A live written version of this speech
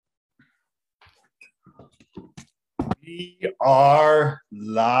We are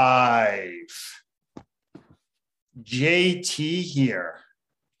live. JT here.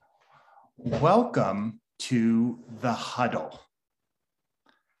 Welcome to The Huddle.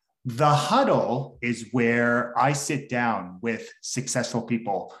 The Huddle is where I sit down with successful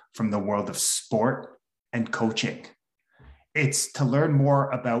people from the world of sport and coaching. It's to learn more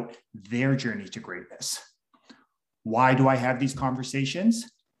about their journey to greatness. Why do I have these conversations?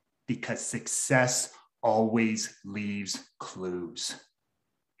 Because success always leaves clues.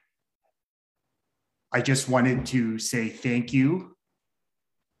 I just wanted to say thank you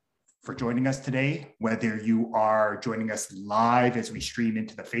for joining us today, whether you are joining us live as we stream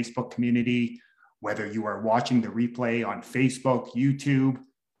into the Facebook community, whether you are watching the replay on Facebook, YouTube,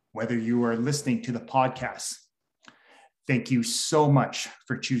 whether you are listening to the podcast. Thank you so much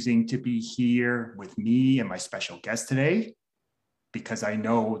for choosing to be here with me and my special guest today, because I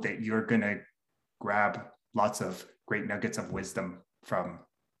know that you're going to grab lots of great nuggets of wisdom from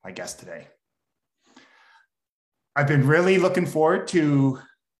my guest today. I've been really looking forward to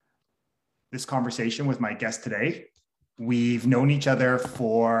this conversation with my guest today. We've known each other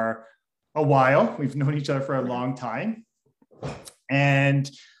for a while. We've known each other for a long time. And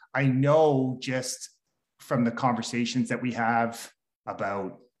I know just from the conversations that we have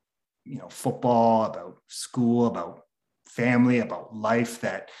about, football, about school, about family, about life,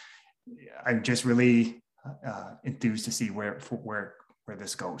 that I'm just really enthused to see where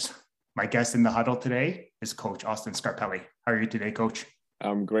this goes. My guest in the huddle today is Coach Austin Scarpelli. How are you today, Coach?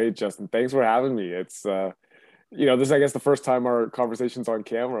 I'm great, Justin. Thanks for having me. It's this is, I guess, the first time our conversation's on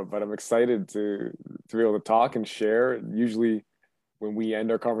camera, but I'm excited to be able to talk and share. Usually, when we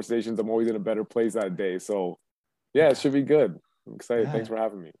end our conversations, I'm always in a better place that day. So, yeah, it should be good. I'm excited. Yeah. Thanks for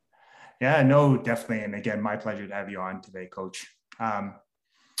having me. Yeah, no, definitely. And again, my pleasure to have you on today, Coach.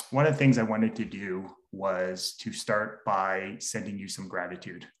 One of the things I wanted to do was to start by sending you some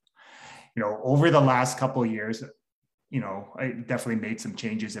gratitude. Over the last couple of years, I definitely made some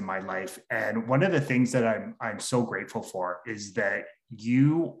changes in my life. And one of the things that I'm so grateful for is that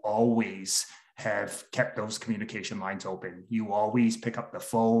you always have kept those communication lines open. You always pick up the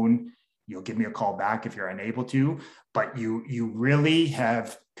phone. You'll give me a call back if you're unable to, but you really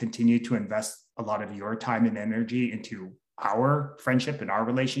have continued to invest a lot of your time and energy into our friendship and our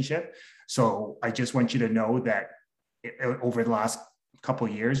relationship. So I just want you to know that over the last couple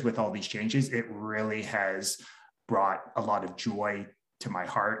of years with all these changes, it really has brought a lot of joy to my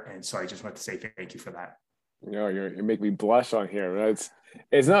heart. And so I just want to say thank you for that. You make me blush on here. That's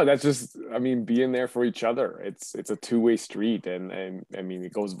just, being there for each other. It's a two-way street. And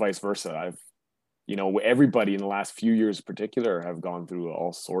it goes vice versa. Everybody in the last few years in particular have gone through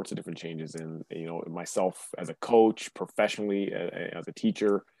all sorts of different changes. And, myself as a coach, professionally, as a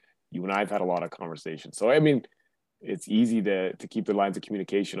teacher, you and I have had a lot of conversations. So, it's easy to keep the lines of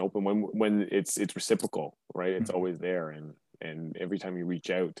communication open when it's reciprocal, right? It's always there. And every time you reach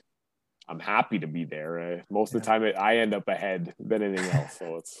out, I'm happy to be there. Most of the time I end up ahead than anything else.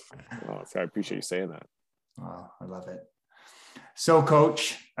 So I appreciate you saying that. Oh, I love it. So,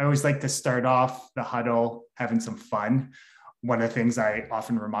 Coach, I always like to start off the huddle having some fun. One of the things I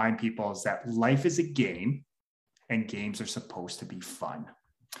often remind people is that life is a game and games are supposed to be fun.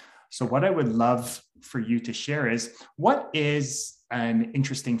 So what I would love for you to share is, what is an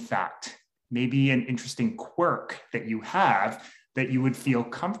interesting fact, maybe an interesting quirk that you have that you would feel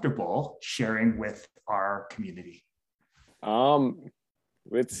comfortable sharing with our community?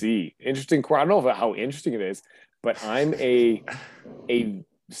 Let's see. Interesting quirk. I don't know how interesting it is, but I'm a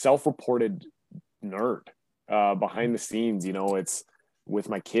self-reported nerd behind the scenes. It's with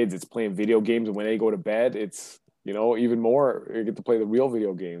my kids, it's playing video games, and when they go to bed, it's even more, you get to play the real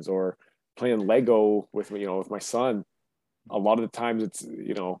video games, or playing Lego with my son. A lot of the times it's,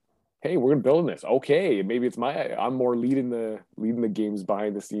 hey, we're gonna build this. Okay, maybe I'm more leading the games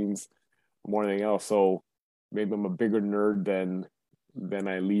behind the scenes more than anything else. So maybe I'm a bigger nerd than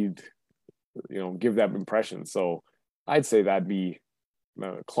I lead, give that impression. So I'd say that'd be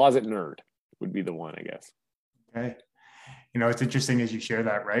closet nerd would be the one, I guess. Okay. It's interesting as you share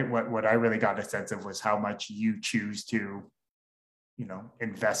that, right? What I really got a sense of was how much you choose to,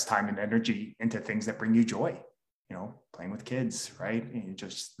 invest time and energy into things that bring you joy, playing with kids, right? And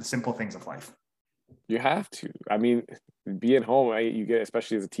just the simple things of life. You have to. Being home, right? You get,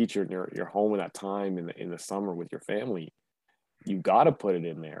 especially as a teacher, and you're home in that time in the summer with your family. You got to put it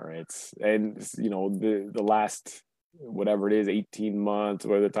in there. The last, whatever it is, 18 months,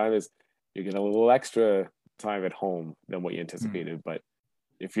 whatever the time is, you get a little extra time at home than what you anticipated. But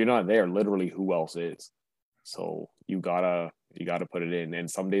if you're not there, literally who else is? So you gotta put it in. And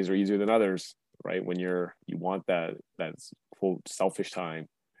some days are easier than others. right? When you want that's quote selfish time,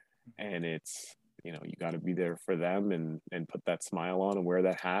 and it's, you know, you got to be there for them and put that smile on and wear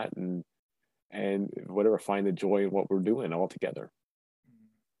that hat and whatever, find the joy in what we're doing all together.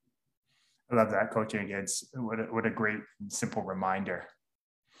 I love that, coaching. It's what a great simple reminder.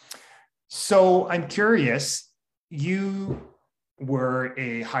 So I'm curious, you were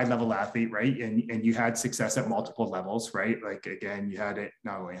a high level athlete, right? And you had success at multiple levels, right? Like, again, you had it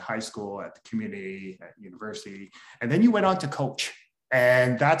not only in high school, at the community, at university, and then you went on to coach.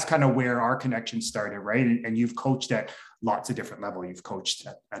 And that's kind of where our connection started, right? And you've coached at lots of different levels. You've coached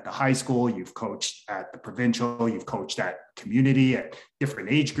at the high school, you've coached at the provincial, you've coached at community, at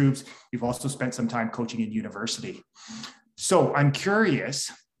different age groups. You've also spent some time coaching in university. So I'm curious,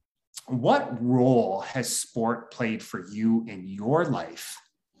 what role has sport played for you in your life?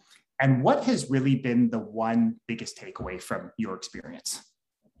 And what has really been the one biggest takeaway from your experience?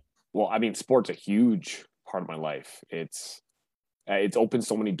 Well, I mean, sport's a huge part of my life. It's opened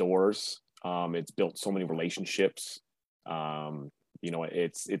so many doors. It's built so many relationships. You know,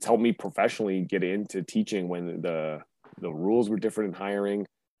 it's helped me professionally get into teaching when the rules were different in hiring.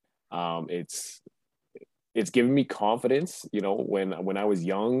 It's given me confidence. You know, when I was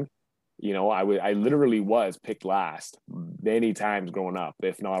young, you know, I literally was picked last many times growing up,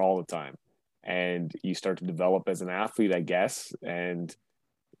 if not all the time. And you start to develop as an athlete, I guess, and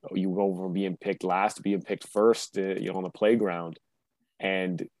you go from being picked last to being picked first, you know, on the playground,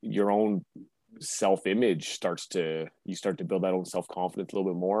 and your own self-image you start to build that own self-confidence a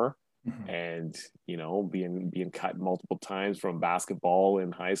little bit more. Mm-hmm. And, you know, being cut multiple times from basketball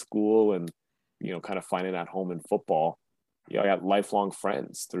in high school and, you know, kind of finding that home in football. You know, I got lifelong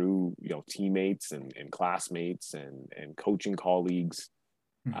friends through, you know, teammates and classmates and coaching colleagues.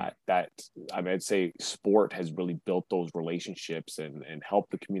 Mm-hmm. That I'd say sport has really built those relationships and helped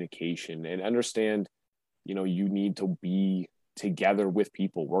the communication and understand, you know, you need to be together with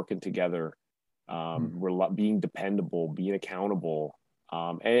people, working together, being dependable, being accountable,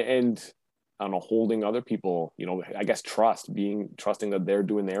 and I don't know, holding other people, you know, I guess trusting that they're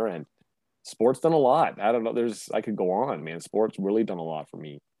doing their end. Sports done a lot. I don't know. I could go on, man. Sports really done a lot for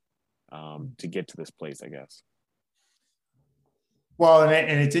me to get to this place, I guess. Well,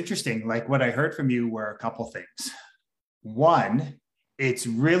 and it's interesting. Like, what I heard from you were a couple things. One, it's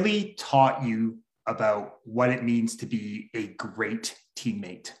really taught you about what it means to be a great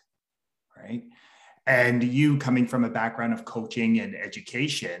teammate, right? And you coming from a background of coaching and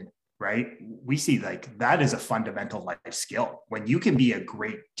education, right? We see like that is a fundamental life skill. When you can be a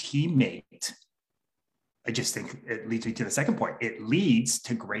great teammate, I just think it leads me to the second point. It leads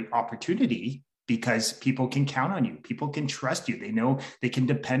to great opportunity because people can count on you. People can trust you. They know they can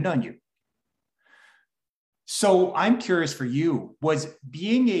depend on you. So I'm curious for you, was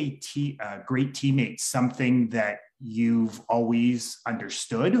being a great teammate something that you've always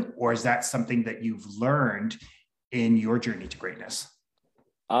understood, or is that something that you've learned in your journey to greatness?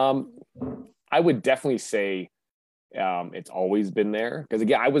 I would definitely say it's always been there. Because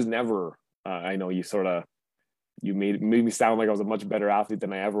again, I was never, I know you made me sound like I was a much better athlete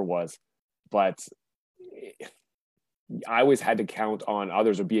than I ever was. But I always had to count on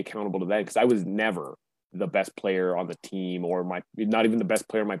others or be accountable to them because I was never the best player on the team or not even the best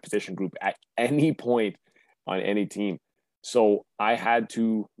player in my position group at any point on any team. So I had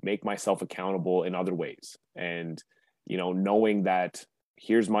to make myself accountable in other ways. And, you know, knowing that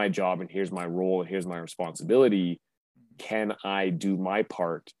here's my job and here's my role and here's my responsibility, can I do my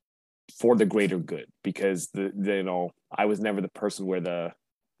part for the greater good? Because you know, I was never the person where the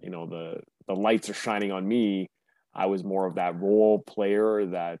lights are shining on me. I was more of that role player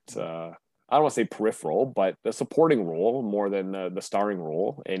that I don't want to say peripheral, but the supporting role more than the starring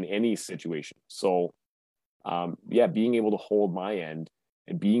role in any situation. So being able to hold my end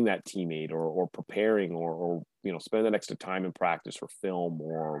and being that teammate or preparing or you know, spend that extra time in practice or film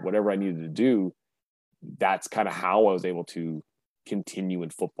or whatever I needed to do, that's kind of how I was able to continue in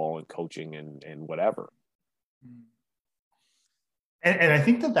football and coaching and whatever. And I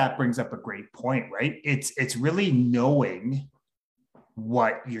think that brings up a great point, right? It's really knowing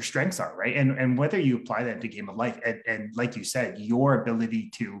what your strengths are, right? And whether you apply that to game of life, and like you said, your ability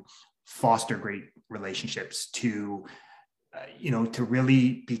to foster great relationships, to to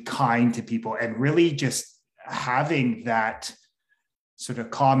really be kind to people, and really just having that sort of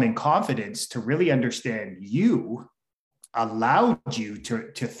calm and confidence to really understand you allowed you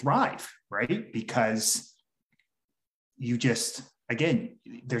to thrive, right? Because you just, again,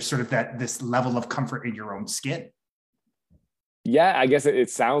 there's sort of this level of comfort in your own skin. Yeah, I guess it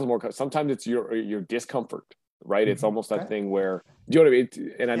sounds more. Sometimes it's your discomfort right? It's almost that thing where, do you know what I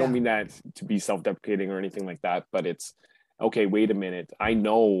mean? And I don't Yeah. mean that to be self-deprecating or anything like that, but it's okay, wait a minute. I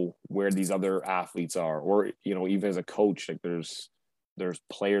know where these other athletes are, or, you know, even as a coach, like there's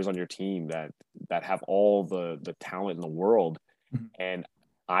players on your team that have all the talent in the world, Mhm. and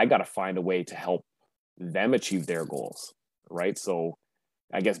I got to find a way to help them achieve their goals, right? So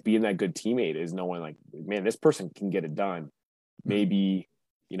I guess being that good teammate is knowing like, man, this person can get it done. Mhm. Maybe,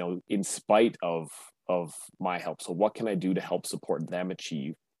 you know, in spite of my help. So what can I do to help support them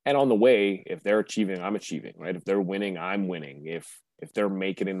achieve? And on the way, if they're achieving, I'm achieving, right? If they're winning, I'm winning. If they're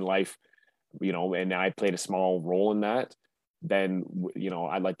making it in life, you know, and I played a small role in that, then, you know,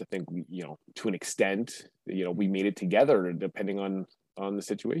 I'd like to think, you know, to an extent, you know, we made it together, depending on the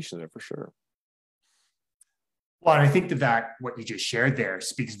situation there, for sure. Well, and I think that what you just shared there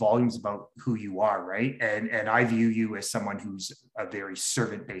speaks volumes about who you are, right? And I view you as someone who's a very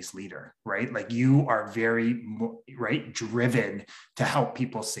servant-based leader, right? Like you are very right driven to help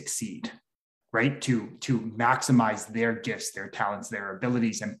people succeed, right? To maximize their gifts, their talents, their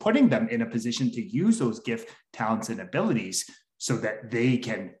abilities, and putting them in a position to use those gift, talents, and abilities so that they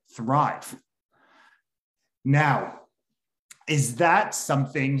can thrive. Now, is that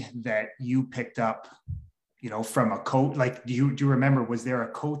something that you picked up, you know, from a coach? Like, do you remember, was there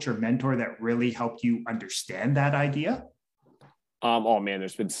a coach or mentor that really helped you understand that idea? Oh man,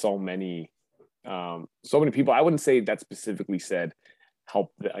 there's been so many people. I wouldn't say that specifically said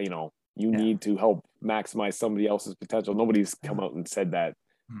help, you know, you Yeah. need to help maximize somebody else's potential. Nobody's come out and said that.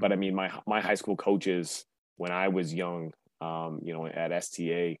 Mhm. But I mean, my high school coaches when I was young, you know, at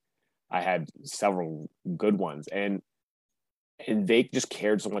STA, I had several good ones, and they just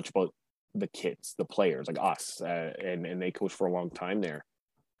cared so much about the kids, the players, like us, and they coached for a long time there,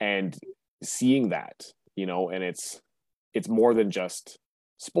 and seeing that, you know, and it's more than just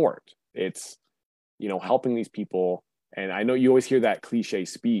sport. It's, you know, helping these people. And I know you always hear that cliche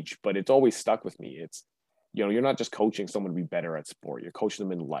speech, but it's always stuck with me. It's, you know, you're not just coaching someone to be better at sport. You're coaching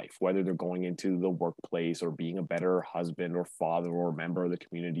them in life, whether they're going into the workplace or being a better husband or father or member of the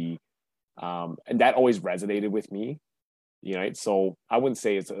community. And that always resonated with me. You know, so I wouldn't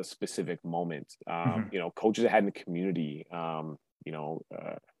say it's a specific moment. Mhm. You know, coaches I had in the community, you know,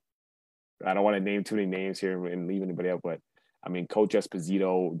 I don't want to name too many names here and leave anybody out, but I mean, Coach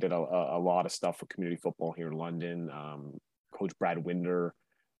Esposito did a lot of stuff for community football here in London. Coach Brad Winder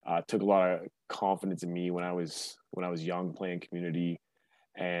took a lot of confidence in me when I was young playing community,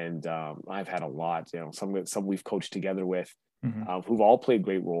 and I've had a lot. You know, some we've coached together with, Mhm. who've all played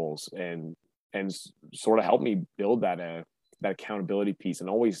great roles and sort of helped me build that accountability piece. And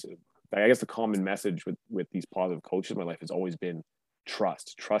always, I guess the common message with these positive coaches in my life has always been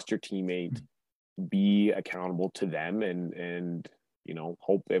trust your teammate, Mhm. be accountable to them, and you know,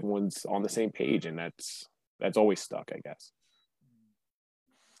 hope everyone's on the same page. And that's always stuck, I guess.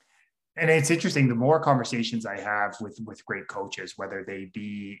 And it's interesting, the more conversations I have with great coaches, whether they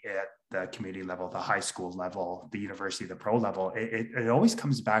be at the community level, the high school level, the university, the pro level, it always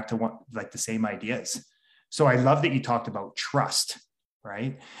comes back to one, like the same ideas. So I love that you talked about trust,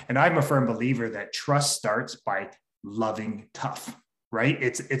 right? And I'm a firm believer that trust starts by loving tough, right?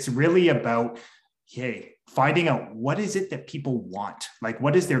 It's really about, hey, finding out what is it that people want? Like,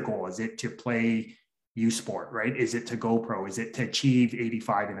 what is their goal? Is it to play U sport, right? Is it to go pro? Is it to achieve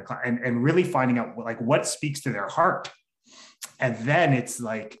 85 in a class? And really finding out like what speaks to their heart. And then it's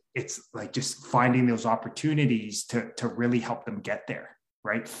like just finding those opportunities to really help them get there,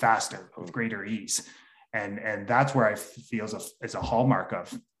 right? Faster, with greater ease. And that's where I feel is a hallmark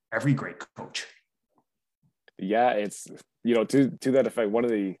of every great coach. Yeah, it's, you know, to that effect, one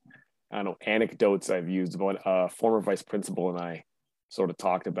of the, I don't know, anecdotes I've used about a former vice principal and I sort of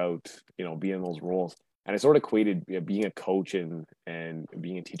talked about, you know, being in those roles. And I sort of equated, you know, being a coach and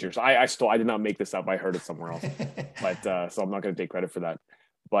being a teacher. So I did not make this up. I heard it somewhere else, but so I'm not going to take credit for that.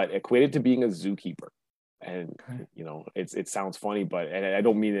 But equated to being a zookeeper. And Okay. you know, it sounds funny, but and I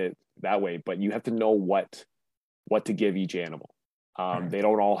don't mean it that way. But you have to know what to give each animal. Right. They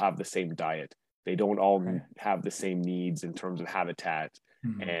don't all have the same diet. They don't all Right. have the same needs in terms of habitat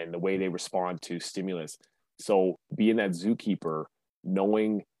Mhm. and the way they respond to stimulus. So being that zookeeper,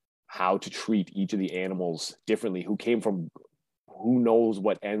 knowing how to treat each of the animals differently, who came from who knows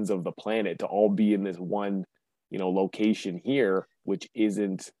what ends of the planet to all be in this one, you know, location here, which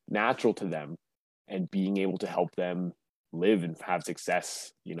isn't natural to them, and being able to help them live and have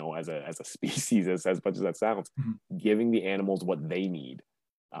success, you know, as a species, as much as that sounds, Mhm. giving the animals what they need,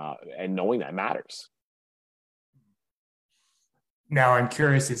 and knowing that matters. Now I'm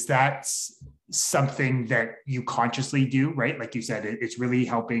curious, is that something that you consciously do, right? Like you said, it's really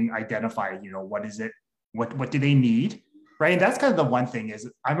helping identify, you know, what is it What do they need? Right. And that's kind of the one thing is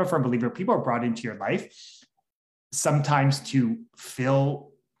I'm a firm believer people are brought into your life sometimes to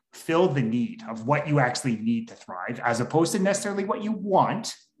fill the need of what you actually need to thrive, as opposed to necessarily what you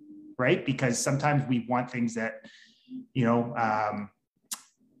want, right? Because sometimes we want things that,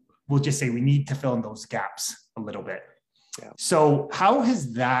 we'll just say we need to fill in those gaps a little bit. Yeah. So how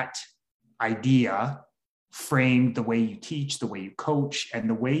has that idea framed the way you teach, the way you coach, and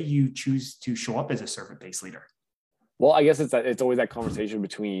the way you choose to show up as a servant-based leader? Well, I guess it's always that conversation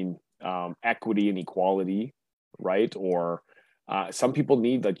between equity and equality, right? Or some people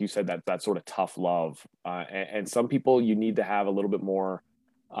need, like you said, that sort of tough love, and some people you need to have a little bit more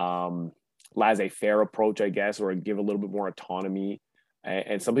laissez-faire approach, I guess, or give a little bit more autonomy.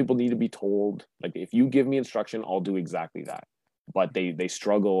 And some people need to be told, like, if you give me instruction, I'll do exactly that. But they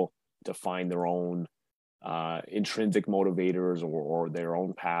struggle to find their own intrinsic motivators or their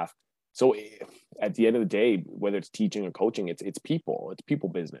own path. So at the end of the day, whether it's teaching or coaching, it's people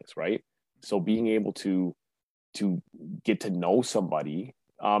business, right? So being able to get to know somebody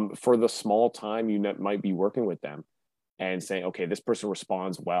for the small time you might be working with them, and saying, okay, this person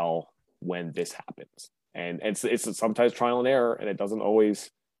responds well when this happens, and it's sometimes trial and error, and it doesn't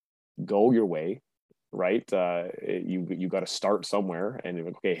always go your way, right? You got to start somewhere, and you're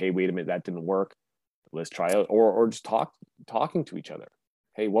like, okay, hey, wait a minute, that didn't work. Let's try it, or just talking to each other.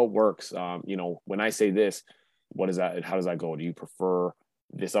 Hey, what works? When I say this, what is that? How does that go? Do you prefer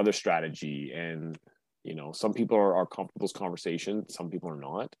this other strategy? And some people are comfortable with conversation. Some people are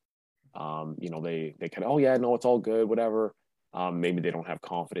not. They kind of, oh yeah, no, it's all good, whatever. Maybe they don't have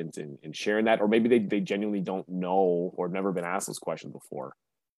confidence in sharing that, or maybe they genuinely don't know or never been asked those questions before.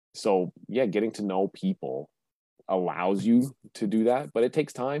 So yeah, getting to know people allows you to do that, but it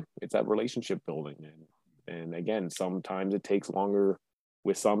takes time. It's that relationship building, and again, sometimes it takes longer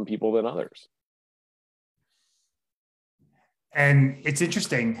with some people than others. And it's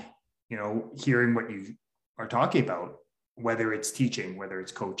interesting, hearing what you are talking about, whether it's teaching, whether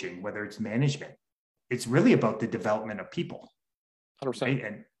it's coaching, whether it's management. It's really about the development of people. 100%.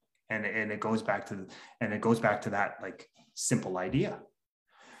 Right? And it goes back to that like simple idea.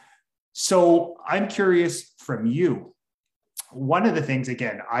 So I'm curious from you, one of the things,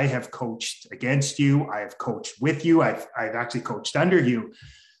 again, I have coached against you, I have coached with you, I've actually coached under you.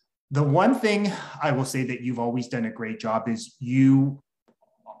 The one thing I will say that you've always done a great job is you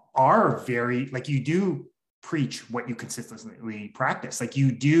are very, like, you do preach what you consistently practice. Like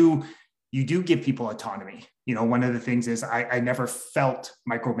you do give people autonomy. One of the things is I never felt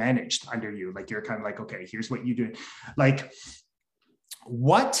micromanaged under you. Like you're kind of like, okay, here's what you do. Like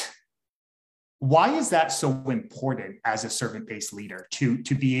why is that so important as a servant-based leader to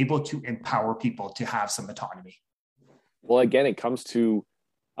be able to empower people to have some autonomy? Well, again, it comes to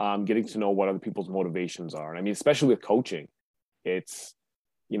getting to know what other people's motivations are. And I mean, especially with coaching, it's,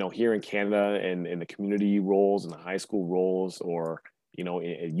 here in Canada and in the community roles and the high school roles, or,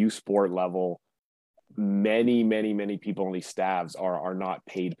 at youth sport level, many people on these staffs are not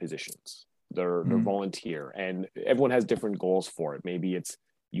paid positions. They're volunteer, and everyone has different goals for it. Maybe it's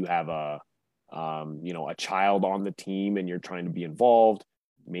you have a child on the team and you're trying to be involved.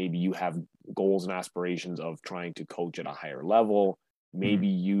 Maybe you have goals and aspirations of trying to coach at a higher level. Maybe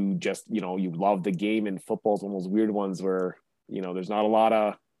you just, you love the game, and football's one of those weird ones where, there's not a lot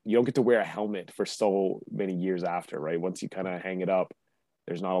of, you don't get to wear a helmet for so many years after, right? Once you kind of hang it up,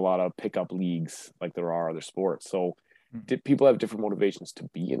 there's not a lot of pickup leagues like there are other sports. So people have different motivations to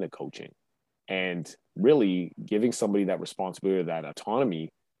be in the coaching, and really giving somebody that responsibility, that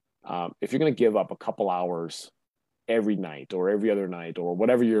autonomy. If you're going to give up a couple hours every night or every other night or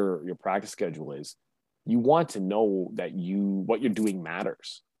whatever your practice schedule is, you want to know that what you're doing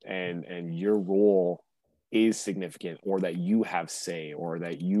matters, and your role is significant, or that you have say, or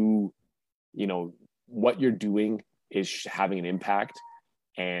that what you're doing is having an impact,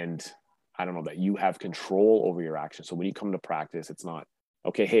 and I don't know, that you have control over your actions. So when you come to practice, it's not,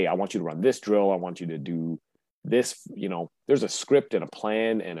 okay, hey, I want you to run this drill, I want you to do this, there's a script and a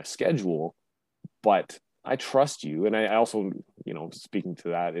plan and a schedule, but I trust you. And I also, speaking to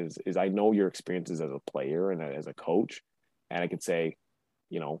that is I know your experiences as a player and as a coach, and I could say,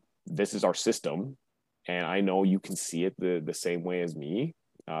 this is our system, and I know you can see it the same way as me,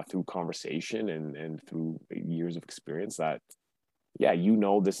 through conversation and through years of experience, that, yeah,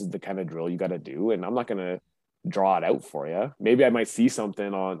 this is the kind of drill you got to do, and I'm not going to draw it out for you. Maybe I might see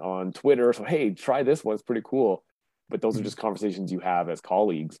something on Twitter, so hey, try this one, it's pretty cool. But those are just conversations you have as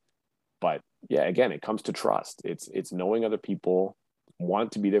colleagues. But yeah, again, it comes to trust. It's knowing other people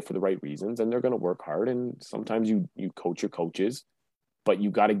want to be there for the right reasons, and they're going to work hard. And sometimes you coach your coaches, but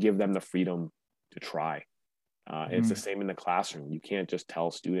you got to give them the freedom to try. It's the same in the classroom. You can't just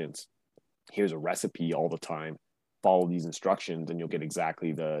tell students, here's a recipe all the time, follow these instructions and you'll get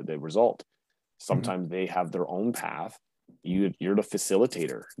exactly the result. Sometimes they have their own path. You're the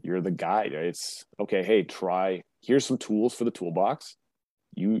facilitator, you're the guide. It's okay, hey, try, here's some tools for the toolbox.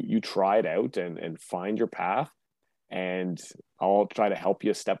 You try it out and find your path, and I'll try to help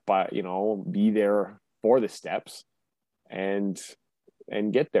you step by, be there for the steps and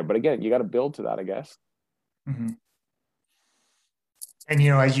get there. But again, you got to build to that, I guess. Mm-hmm. And,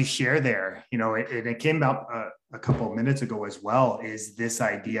 as you share there, it came up a couple of minutes ago as well, is this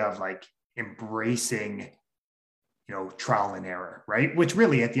idea of like embracing, trial and error, right? Which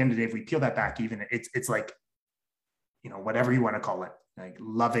really, at the end of the day, if we peel that back, even it's like, whatever you want to call it, like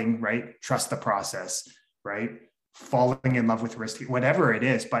loving, right? Trust the process, right? Falling in love with risk, whatever it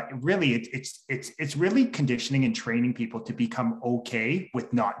is. But really, it's really conditioning and training people to become okay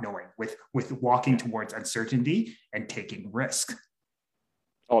with not knowing, with walking towards uncertainty and taking risk.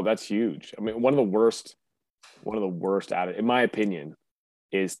 Oh, that's huge. I mean, one of the worst in my opinion,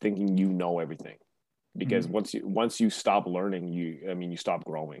 is thinking you know everything. Because once you stop learning, you stop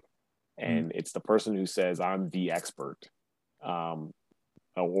growing. And it's the person who says, I'm the expert,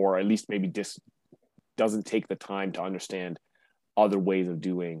 or at least maybe doesn't take the time to understand other ways of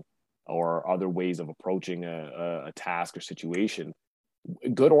doing or other ways of approaching a task or situation,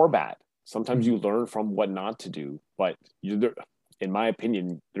 good or bad. Sometimes you learn from what not to do, but in my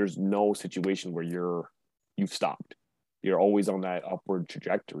opinion, there's no situation where you've stopped. You're always on that upward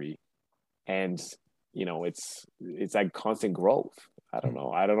trajectory. And, it's that constant growth. I don't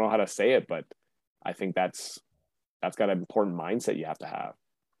know how to say it, but I think that's got an important mindset you have to have,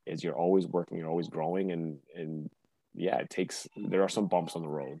 is you're always working, you're always growing. And yeah, there are some bumps on the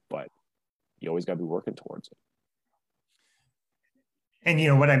road, but you always got to be working towards it.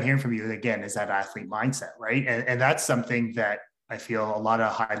 And, what I'm hearing from you again is that athlete mindset, right? And that's something that I feel a lot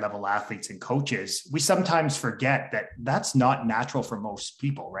of high level athletes and coaches, we sometimes forget that that's not natural for most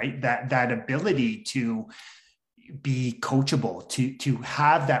people, right? That ability to be coachable, to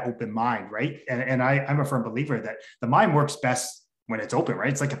have that open mind, right? And I'm a firm believer that the mind works best when it's open, right?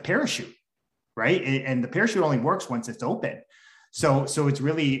 It's like a parachute, right? And the parachute only works once it's open. So it's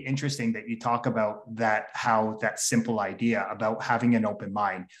really interesting that you talk about that, how that simple idea about having an open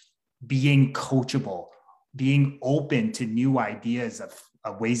mind, being coachable, being open to new ideas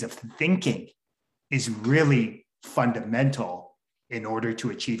of ways of thinking is really fundamental in order to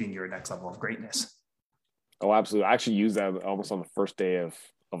achieving your next level of greatness. Oh, absolutely. I actually use that almost on the first day of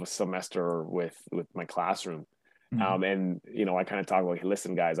a semester with my classroom. And, I kind of talk about, hey,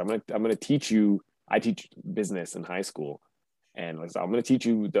 listen, guys, I'm going to teach you, I teach business in high school, and I'm going to teach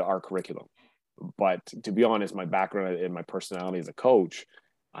you our curriculum. But to be honest, my background and my personality as a coach,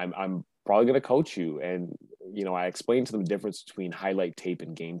 I'm probably going to coach you. And, I explained to them the difference between highlight tape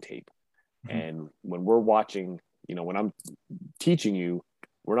and game tape. And when we're watching, when I'm teaching you,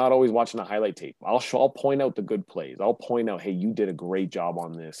 we're not always watching the highlight tape. I'll point out the good plays. I'll point out, hey, you did a great job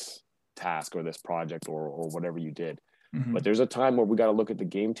on this task or this project or whatever you did. But there's a time where we got to look at the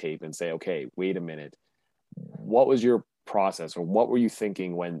game tape and say, okay, wait a minute. What was your process, or what were you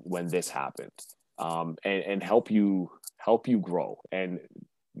thinking when this happened? And help you grow. And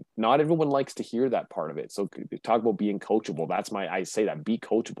not everyone likes to hear that part of it. So talk about being coachable. I say that, be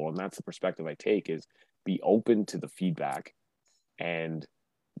coachable. And that's the perspective I take, is be open to the feedback. And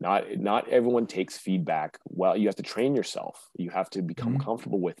not everyone takes feedback well. You have to train yourself. You have to become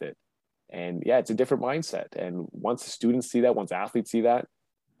comfortable with it. And yeah, it's a different mindset. And once students see that, once athletes see that,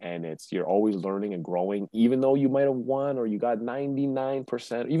 and you're always learning and growing, even though you might have won or you got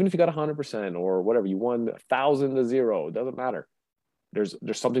 99%, even if you got 100% or whatever, you won 1,000 to 0, it doesn't matter. There's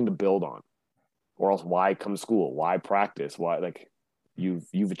something to build on. Or else why come to school? Why practice? Why, like,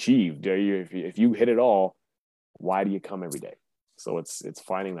 you've achieved. If you hit it all, why do you come every day? So it's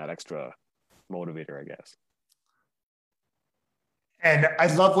finding that extra motivator, I guess. And I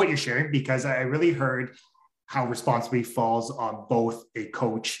love what you're sharing, because I really heard how responsibility falls on both a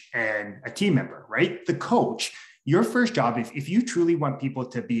coach and a team member, right? The coach, your first job, if you truly want people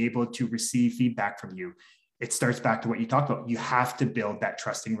to be able to receive feedback from you, it starts back to what you talked about. You have to build that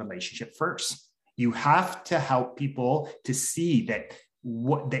trusting relationship first. You have to help people to see that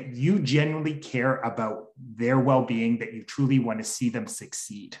you genuinely care about their well-being, that you truly want to see them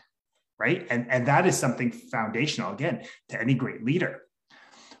succeed, right? And that is something foundational, again, to any great leader.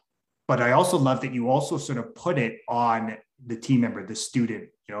 But I also love that you also sort of put it on the team member, the student,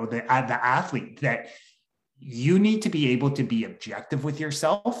 the athlete, that you need to be able to be objective with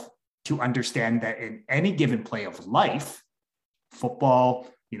yourself, to understand that in any given play of life, football,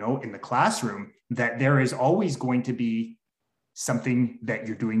 in the classroom, that there is always going to be something that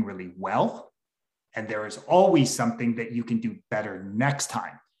you're doing really well, and there is always something that you can do better next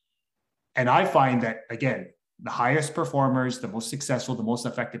time. And I find that, again, the highest performers, the most successful, the most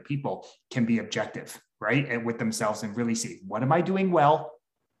effective people can be objective, right? And with themselves and really see, what am I doing well?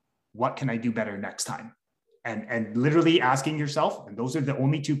 What can I do better next time? And literally asking yourself, and those are the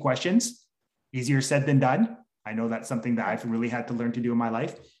only two questions, easier said than done. I know that's something that I've really had to learn to do in my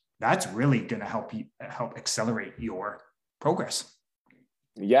life. That's really going to help accelerate your progress.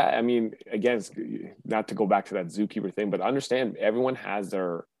 Yeah. I mean, again, not to go back to that zookeeper thing, but understand everyone has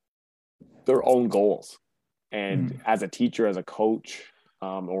their own goals. And as a teacher, as a coach,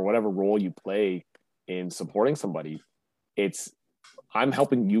 or whatever role you play in supporting somebody, I'm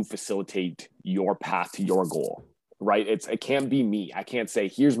helping you facilitate your path to your goal, right? It can't be me. I can't say,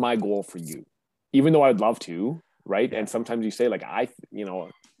 here's my goal for you, even though I'd love to, right? Yeah. And sometimes you say like,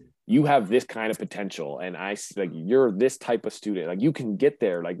 you have this kind of potential, and I like, you're this type of student, like you can get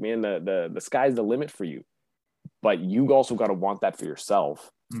there, like, man, the sky's the limit for you, but you also got to want that for yourself.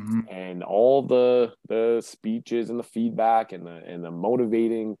 And all the speeches and the feedback and the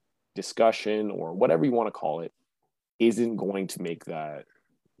motivating discussion, or whatever you want to call it, isn't going to make that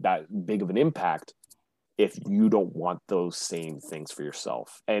big of an impact if you don't want those same things for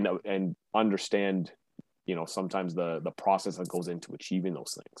yourself, and understand, sometimes the process that goes into achieving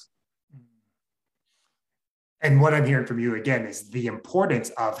those things. And what I'm hearing from you again is the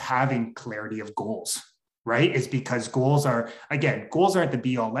importance of having clarity of goals, right? Is because goals aren't the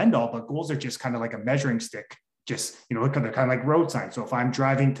be all end all, but goals are just kind of like a measuring stick. Just, they're kind of like road signs. So if I'm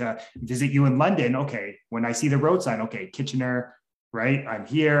driving to visit you in London, okay, when I see the road sign, okay, Kitchener, right? I'm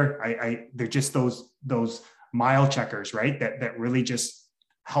here. They're just those mile checkers, right? That really just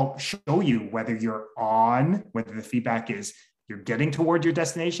help show you whether the feedback is you're getting toward your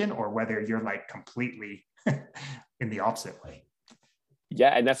destination, or whether you're like completely in the opposite way. Yeah.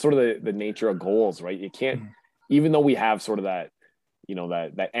 And that's sort of the nature of goals, right? You can't, even though we have sort of that,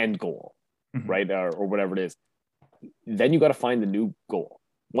 that end goal, right? Or whatever it is, then you got to find the new goal.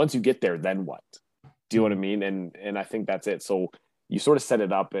 Once you get there, then what? Do you know what I mean? And I think that's it. So you sort of set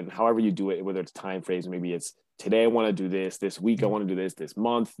it up, and however you do it, whether it's time frames, maybe it's today I want to do this week I want to do this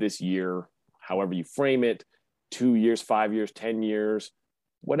month, this year, however you frame it, 2 years, 5 years, 10 years,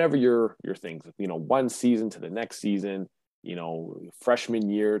 whatever your things, one season to the next season, freshman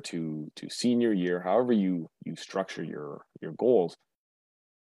year to senior year, however you structure your goals.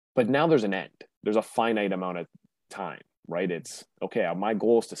 But now there's an end. There's a finite amount of time, right? It's okay. My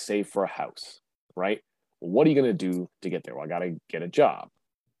goal is to save for a house, right? Well, what are you going to do to get there? Well, I got to get a job,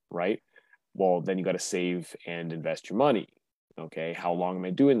 right? Well, then you got to save and invest your money. Okay. How long am I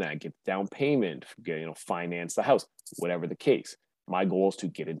doing that? Get down payment, finance the house, whatever the case. My goal is to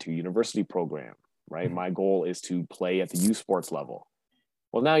get into a university program, right? My goal is to play at the youth sports level.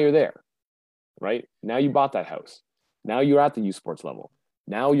 Well, now you're there, right? Now you bought that house. Now you're at the youth sports level.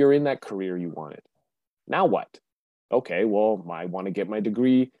 Now you're in that career you wanted. Now what? Okay, well, I want to get my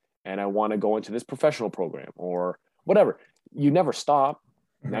degree and I want to go into this professional program or whatever. You never stop.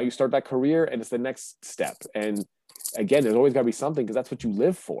 Now you start that career and it's the next step. And again, there's always got to be something, because that's what you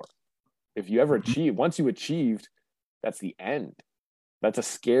live for. If you ever achieve, once you achieved, that's the end. That's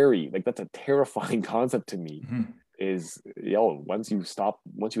a terrifying concept to me. Is, once you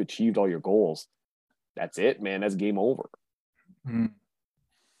achieved all your goals, that's it, man. That's game over.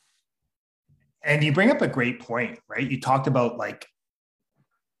 And you bring up a great point, right? You talked about like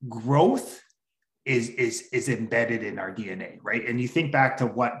growth is embedded in our DNA, right? And you think back to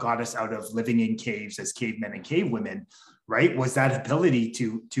what got us out of living in caves as cavemen and cavewomen, right? Was that ability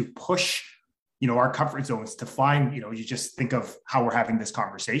to push, our comfort zones, to find, you just think of how we're having this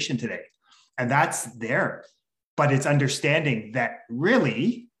conversation today, and that's there. But it's understanding that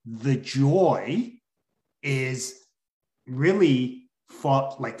really the joy is really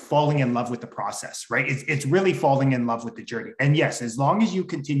falling in love with the process, right? It's really falling in love with the journey. And yes, as long as you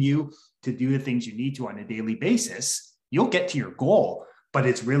continue to do the things you need to on a daily basis, you'll get to your goal. But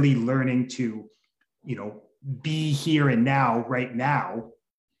it's really learning to, be here and now, right now.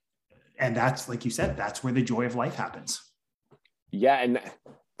 And that's, like you said, that's where the joy of life happens. Yeah. And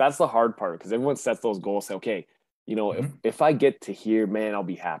that's the hard part, because everyone sets those goals, say, okay, if I get to here, man, I'll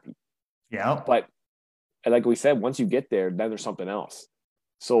be happy. Yeah. But like we said, once you get there, then there's something else.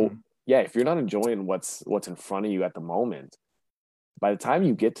 So yeah, if you're not enjoying what's in front of you at the moment, by the time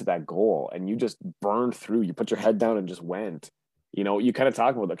you get to that goal and you just burned through, you put your head down and just went, you kind of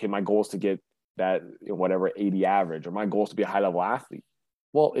talk about, okay, my goal is to get that, whatever, 80 average, or my goal is to be a high level athlete.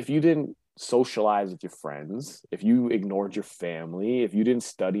 Well, if you didn't socialize with your friends, if you ignored your family, if you didn't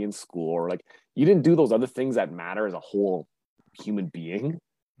study in school, or like you didn't do those other things that matter as a whole human being,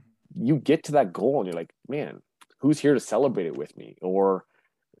 you get to that goal and you're like, man, who's here to celebrate it with me? Or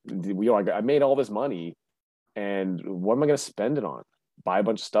I made all this money, and what am I going to spend it on? Buy a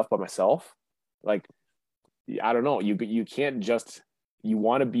bunch of stuff by myself? Like, I don't know. You can't just, you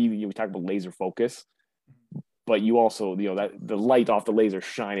want to be, we talk about laser focus, but you also, that the light off the laser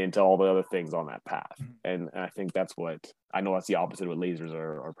shine into all the other things on that path. And I think that's what, I know that's the opposite of what lasers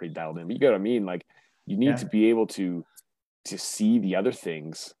are pretty dialed in, but you get what I mean? Like, you need to be able to see the other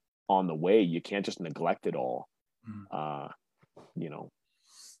things on the way. You can't just neglect it all.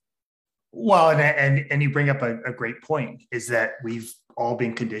 Well, and you bring up a great point, is that we've all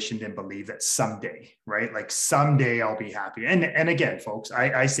been conditioned and believe that someday, right? Like someday I'll be happy. And again, folks,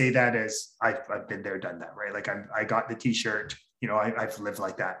 I say that as I've been there, done that, right? Like I got the t-shirt, I've lived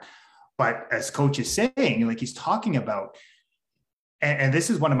like that. But as Coach is saying, like he's talking about, and this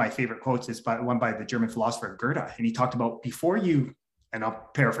is one of my favorite quotes, is one by the German philosopher Goethe. And he talked about, before you, and I'll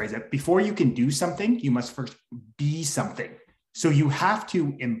paraphrase it, before you can do something, you must first be something. So you have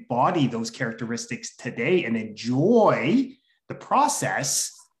to embody those characteristics today and enjoy the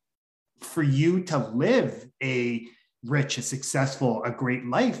process for you to live a rich, a successful, a great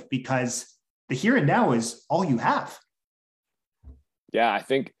life, because the here and now is all you have. Yeah, I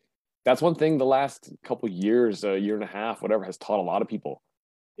think that's one thing the last couple of years, a year and a half, whatever, has taught a lot of people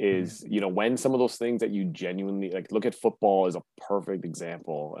is, when some of those things that you genuinely like, look at football is a perfect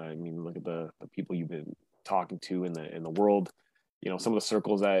example. I mean, look at the people you've been talking to in the world, some of the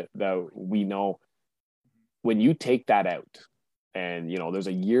circles that we know. When you take that out, and there's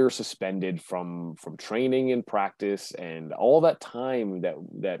a year suspended from training and practice and all that time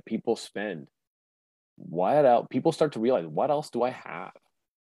that people spend, what else? People start to realize, what else do I have?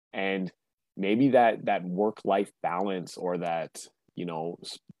 And maybe that work-life balance, or that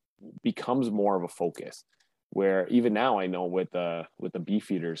becomes more of a focus, where even now I know with the beef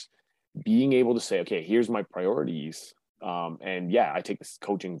feeders, being able to say, okay, here's my priorities. And yeah, I take this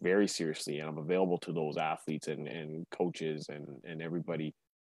coaching very seriously, and I'm available to those athletes and coaches and everybody.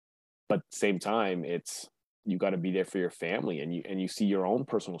 But at the same time, it's, you got to be there for your family, and you see your own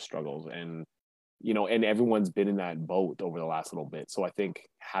personal struggles, and and everyone's been in that boat over the last little bit. So I think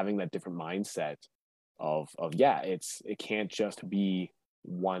having that different mindset of it can't just be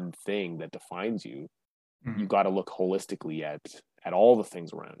one thing that defines you. You got to look holistically at all the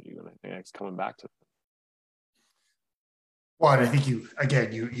things around you, and I think that's coming back to. Well, and I think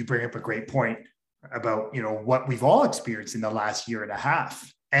you bring up a great point about, what we've all experienced in the last year and a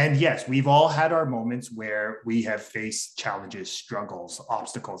half. And yes, we've all had our moments where we have faced challenges, struggles,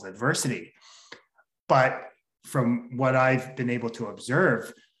 obstacles, adversity. But from what I've been able to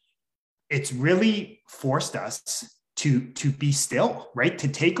observe, it's really forced us to be still, right? To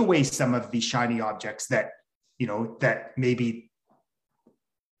take away some of the shiny objects that, that maybe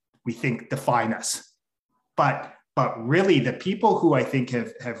we think define us. But really, the people who I think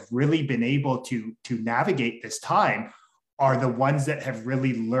have really been able to navigate this time are the ones that have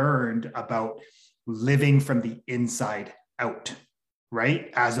really learned about living from the inside out,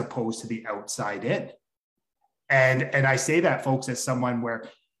 right? As opposed to the outside in. And I say that, folks, as someone where,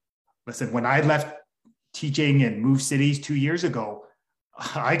 listen, when I left teaching and moved cities 2 years ago,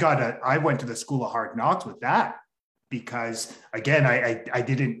 I went to the school of hard knocks with that, because again, I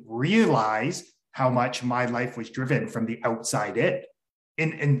didn't realize how much my life was driven from the outside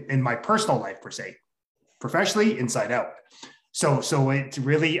in my personal life, per se, professionally, inside out. So it's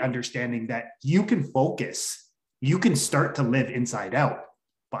really understanding that you can focus, you can start to live inside out,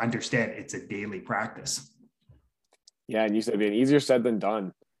 but understand it's a daily practice. Yeah, and you said, being easier said than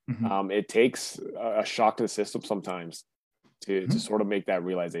done. It takes a shock to the system sometimes to sort of make that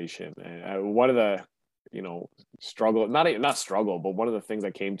realization. And one of the struggle, not struggle, but one of the things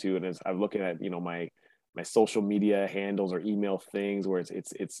I came to, and as I'm looking at my social media handles or email things, where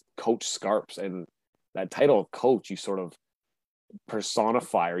it's Coach Scarps, and that title of coach, you sort of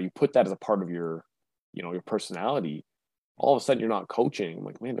personify, or you put that as a part of your your personality. All of a sudden you're not coaching. I'm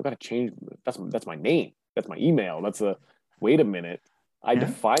like, man, I've got to change. That's my name. That's my email. Wait a minute. I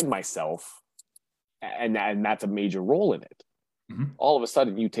define myself, and that's a major role in it. All of a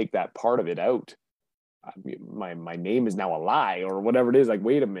sudden you take that part of it out. My name is now a lie, or whatever it is. Like,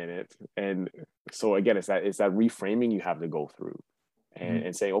 wait a minute. And so again, it's that reframing you have to go through,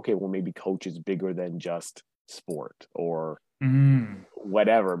 and saying, okay, well, maybe coach is bigger than just sport, or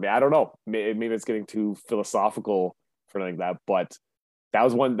whatever. I don't know. Maybe it's getting too philosophical for like that, but that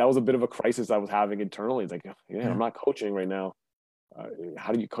was a bit of a crisis I was having internally. It's like, I'm not coaching right now.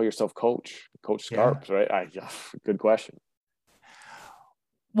 how do you call yourself Coach Yeah. Scarps, right? Yeah, good question.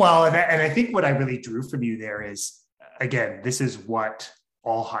 Well, and I think what I really drew from you there is, again, this is what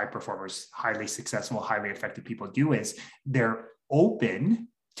all high performers, highly successful, highly effective people do is they're open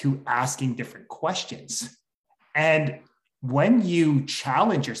to asking different questions. And when you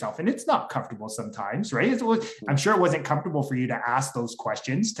challenge yourself, and it's not comfortable sometimes, right? I'm sure it wasn't comfortable for you to ask those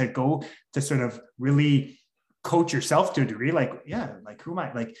questions, to go to sort of really coach yourself to a degree, like, yeah, like who am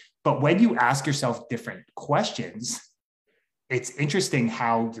I? Like, but when you ask yourself different questions, it's interesting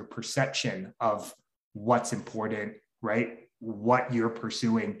how your perception of what's important, right? What you're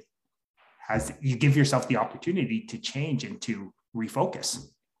pursuing has, you give yourself the opportunity to change and to refocus.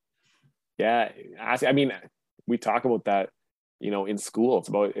 Yeah. I mean, we talk about that, in school.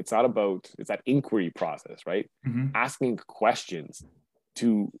 It's that inquiry process, right? Mm-hmm. Asking questions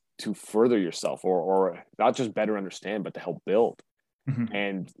to further yourself, or not just better understand, but to help build. Mm-hmm.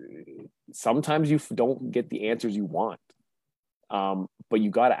 And sometimes you don't get the answers you want. But you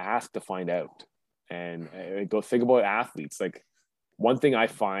got to ask to find out. And go think about athletes. Like, one thing I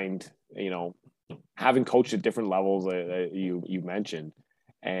find, having coached at different levels, you mentioned,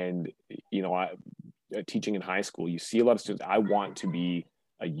 and teaching in high school, you see a lot of students. I want to be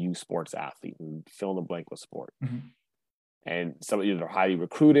a U Sports athlete, and fill in the blank with sport. Mm-hmm. And some of they're highly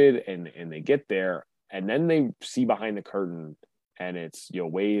recruited, and they get there, and then they see behind the curtain, and it's,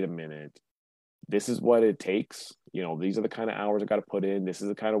 wait a minute, this is what it takes. These are the kind of hours I got to put in. This is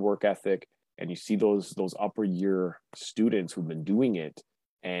the kind of work ethic. And you see those upper year students who've been doing it,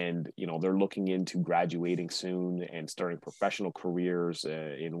 and they're looking into graduating soon and starting professional careers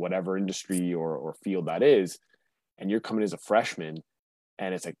in whatever industry or field that is. And you're coming as a freshman,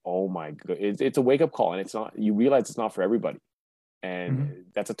 and it's like, oh my god, it's a wake up call, and it's not. You realize it's not for everybody, and Mm-hmm.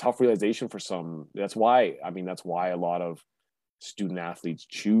 that's a tough realization for some. That's why a lot of student athletes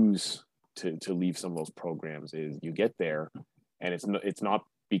choose to leave some of those programs. Is you get there, and it's not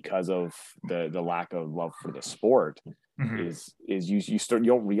because of the lack of love for the sport. Mm-hmm. Is you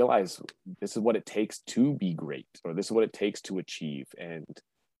don't realize this is what it takes to be great, or this is what it takes to achieve. And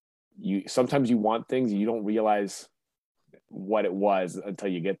you sometimes you want things, you don't realize what it was until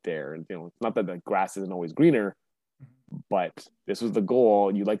you get there. And it's not that the grass isn't always greener, but this was the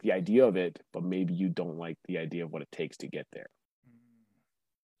goal. You like the idea of it, but maybe you don't like the idea of what it takes to get there.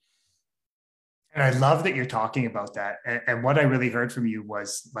 And I love that you're talking about that. And what I really heard from you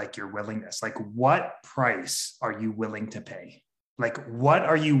was like your willingness. Like, what price are you willing to pay? Like, what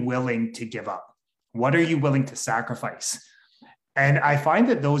are you willing to give up? What are you willing to sacrifice? And I find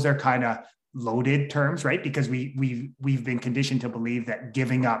that those are kind of loaded terms, right? Because we've been conditioned to believe that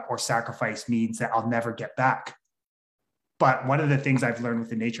giving up or sacrifice means that I'll never get back. But one of the things I've learned with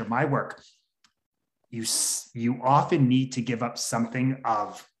the nature of my work, you often need to give up something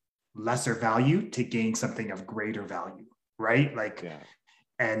of lesser value to gain something of greater value, right? Like, Yeah.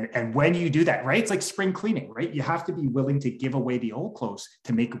 and when you do that, right, it's like spring cleaning, right? You have to be willing to give away the old clothes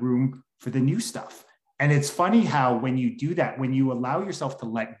to make room for the new stuff. And it's funny how when you do that, when you allow yourself to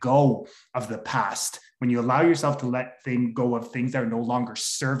let go of the past, when you allow yourself to let go of things that are no longer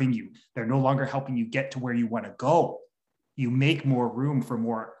serving you, they're no longer helping you get to where you want to go, you make more room for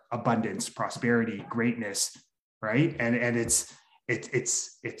more abundance, prosperity, greatness, right? And it's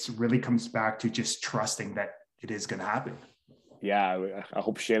really comes back to just trusting that it is going to happen. Yeah, I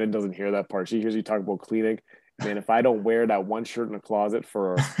hope Shannon doesn't hear that part. She hears you talk about cleaning. Man, if I don't wear that one shirt in the closet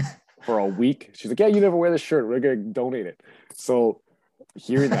for a week, she's like, yeah, you never wear this shirt, we're gonna donate it. So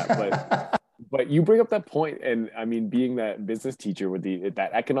hearing that, but you bring up that point, and I mean, being that business teacher with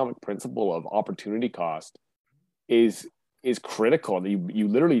that economic principle of opportunity cost is critical. You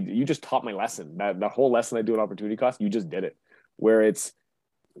literally, you just taught my lesson. That whole lesson I do on opportunity cost, you just did it. Where it's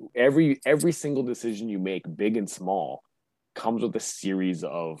every single decision you make, big and small, comes with a series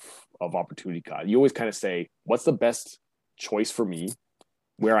of opportunity cost. You always kind of say, what's the best choice for me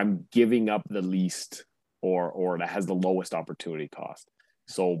where I'm giving up the least, or that has the lowest opportunity cost?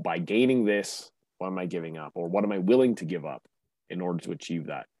 So by gaining this, what am I giving up, or what am I willing to give up in order to achieve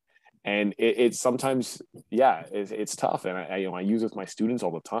that? And it's sometimes, yeah, it's tough. And I use it with my students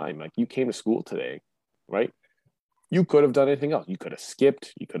all the time. Like, you came to school today, right? You could have done anything else. You could have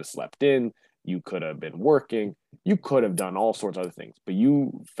skipped. You could have slept in. You could have been working. You could have done all sorts of other things. But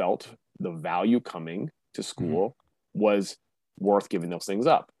you felt the value coming to school was worth giving those things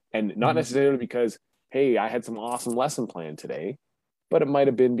up. And not necessarily because, hey, I had some awesome lesson plan today, but it might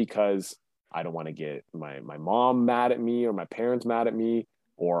have been because I don't want to get my mom mad at me, or my parents mad at me,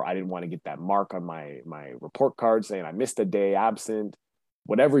 or I didn't want to get that mark on my report card saying I missed a day absent.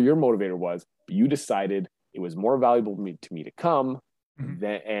 Whatever your motivator was, but you decided it was more valuable to me to come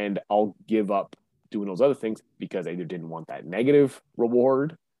and I'll give up doing those other things because I either didn't want that negative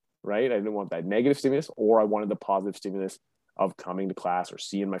reward, right? I didn't want that negative stimulus, or I wanted the positive stimulus of coming to class or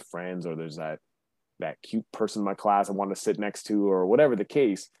seeing my friends, or there's that cute person in my class I want to sit next to, or whatever the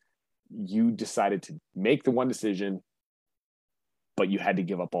case. You decided to make the one decision, but you had to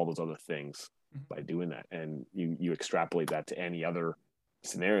give up all those other things by doing that. And you extrapolate that to any other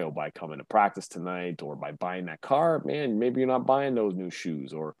scenario by coming to practice tonight, or by buying that car. Man, maybe you're not buying those new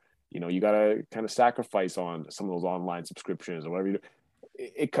shoes, or you got to kind of sacrifice on some of those online subscriptions or whatever you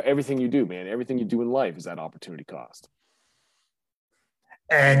do. Everything you do, man, everything you do in life is that opportunity cost.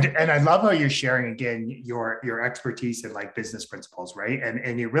 And I love how you're sharing again your expertise in like business principles, right?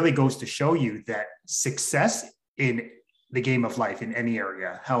 And it really goes to show you that success in the game of life in any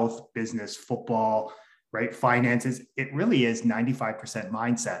area, health, business, football, right, finances, it really is 95%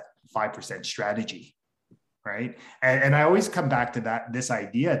 mindset, 5% strategy, right? And I always come back to this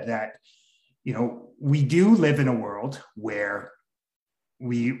idea that we do live in a world where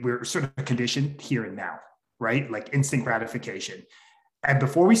we're sort of conditioned here and now, right? Like instant gratification. And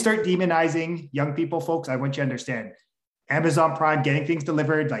before we start demonizing young people, folks, I want you to understand Amazon Prime, getting things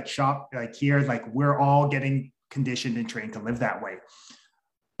delivered, like shop, like here, like we're all getting conditioned and trained to live that way.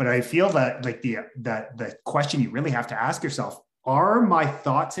 But I feel that like the question you really have to ask yourself, are my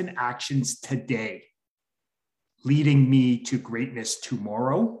thoughts and actions today leading me to greatness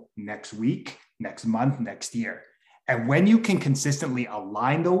tomorrow, next week, next month, next year? And when you can consistently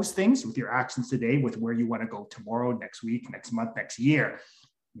align those things with your actions today, with where you want to go tomorrow, next week, next month, next year,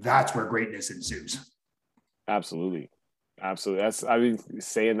 that's where greatness ensues. Absolutely.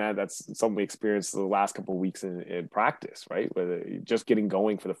 Saying that's something we experienced the last couple of weeks in practice, right? Whether just getting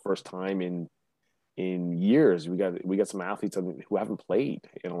going for the first time in years. We got some athletes who haven't played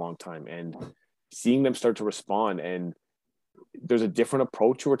in a long time, and seeing them start to respond. And there's a different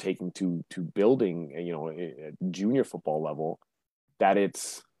approach we're taking to building, a junior football level that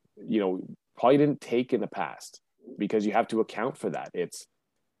it's, probably didn't take in the past, because you have to account for that. It's,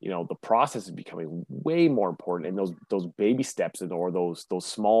 the process is becoming way more important, and those baby steps or those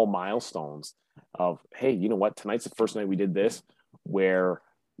small milestones of, hey, you know what, tonight's the first night we did this, where,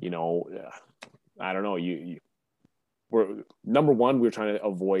 I don't know, we're number one, we're trying to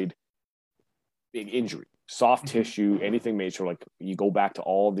avoid big injury, soft tissue, anything major. Like you go back to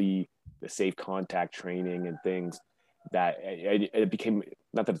all the safe contact training and things that it became,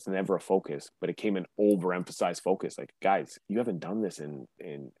 not that it's never a focus, but it came an overemphasized focus. Like, guys, you haven't done this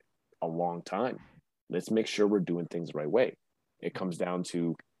in a long time. Let's make sure we're doing things the right way. It comes down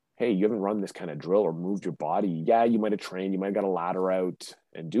to, hey, you haven't run this kind of drill or moved your body. Yeah, you might have trained, you might have got a ladder out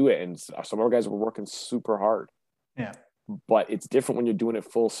and do it. And some of our guys were working super hard. Yeah. But it's different when you're doing it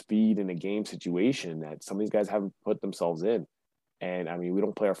full speed in a game situation that some of these guys haven't put themselves in. And I mean, we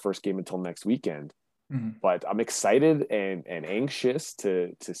don't play our first game until next weekend. But I'm excited and anxious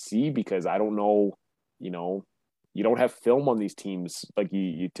to see, because I don't know, you don't have film on these teams like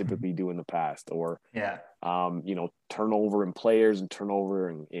you typically do in the past, or turnover in players and turnover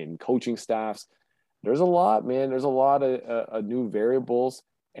in coaching staffs. There's a lot, man. There's a lot of new variables.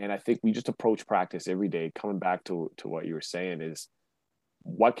 And I think we just approach practice every day, coming back to what you were saying, is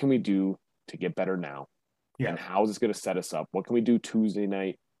what can we do to get better now? Yeah. And how is this going to set us up? What can we do Tuesday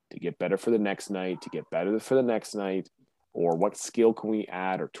night to get better for the next night, to get better for the next night? Or what skill can we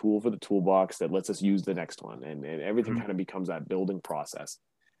add or tool for the toolbox that lets us use the next one? And everything kind of becomes that building process.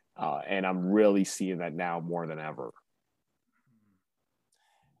 And I'm really seeing that now more than ever.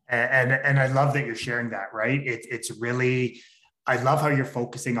 And I love that you're sharing that, right? It's really, I love how you're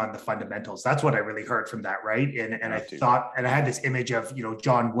focusing on the fundamentals. That's what I really heard from that, right? And I thought, and I had this image of,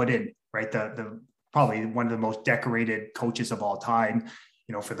 John Wooden, right? The probably one of the most decorated coaches of all time.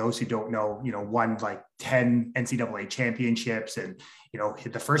 For those who don't know, won like 10 NCAA championships. And,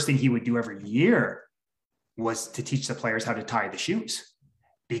 the first thing he would do every year was to teach the players how to tie the shoes,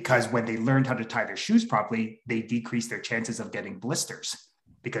 because when they learned how to tie their shoes properly, they decreased their chances of getting blisters.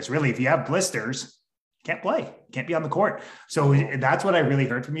 Because really, if you have blisters, can't play, can't be on the court. So that's what I really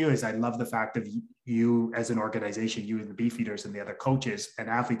heard from you, is I love the fact that you as an organization, you and the Beefeaters and the other coaches and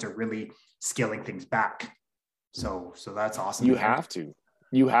athletes are really scaling things back. So that's awesome. You have to.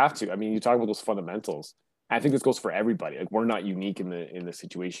 I mean, you talk about those fundamentals. I think this goes for everybody. Like, we're not unique in the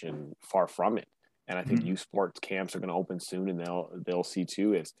situation, far from it. And I think youth sports camps are going to open soon, and they'll see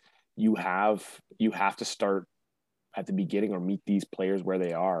too, is you have to start at the beginning or meet these players where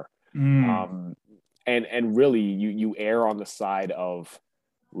they are. And really you err on the side of,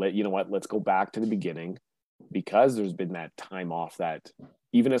 let's go back to the beginning, because there's been that time off, that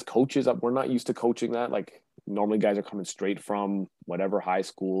even as coaches, we're not used to coaching that. Like normally guys are coming straight from whatever high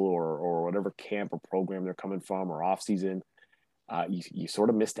school or whatever camp or program they're coming from or off season. You sort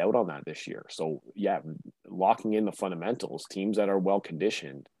of missed out on that this year. So yeah, locking in the fundamentals, teams that are well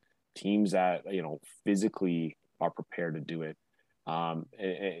conditioned, teams that, physically are prepared to do it, and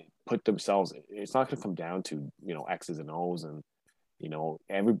put themselves, it's not going to come down to, X's and O's and,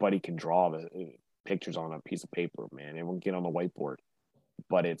 everybody can draw the pictures on a piece of paper, man. Everyone get on the whiteboard,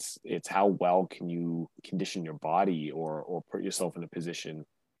 but it's how well can you condition your body or put yourself in a position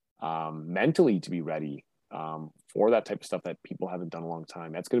mentally to be ready for that type of stuff that people haven't done a long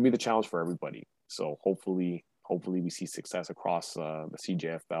time. That's going to be the challenge for everybody. So hopefully we see success across the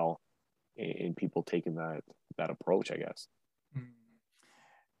CJFL in people taking that approach, I guess.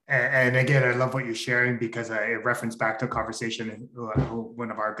 And again, I love what you're sharing because I referenced back to a conversation one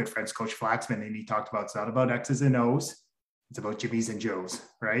of our good friends, Coach Flaxman, and he talked about it's not about X's and O's. It's about Jimmy's and Joe's,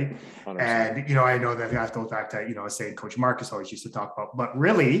 right? 100%. And, I know that goes back to, saying Coach Marcus always used to talk about, but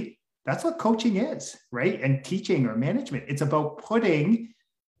really that's what coaching is, right? And teaching or management. It's about putting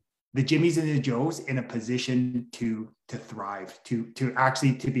the Jimmys and the Joes in a position to thrive, to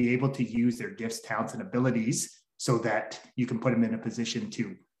actually to be able to use their gifts, talents, and abilities so that you can put them in a position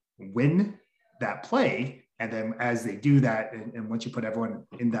to win that play. And then as they do that, and once you put everyone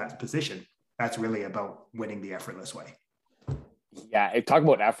in that position, that's really about winning the effortless way. Yeah, talk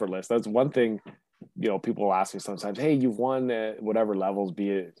about effortless. That's one thing, people will ask me sometimes, hey, you've won at whatever levels, be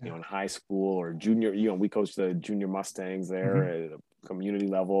it, in high school or junior, we coached the junior Mustangs there at a community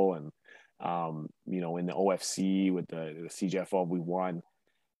level. And, in the OFC with the CJFL, we won.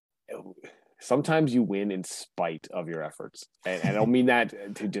 Sometimes you win in spite of your efforts. And I don't mean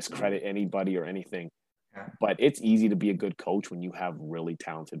that to discredit anybody or anything, but it's easy to be a good coach when you have really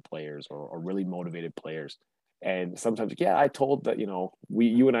talented players or really motivated players. And sometimes, I told that,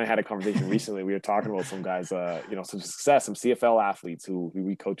 you and I had a conversation recently. We were talking about some guys, some success, some CFL athletes who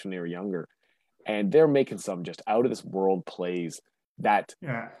we coached when they were younger, and they're making some just out of this world plays that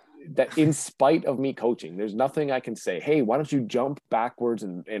in spite of me coaching, there's nothing I can say, hey, why don't you jump backwards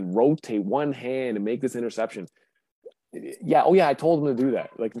and rotate one hand and make this interception? Yeah. Oh yeah. I told them to do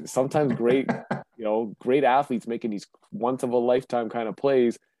that. Like sometimes great athletes making these once of a lifetime kind of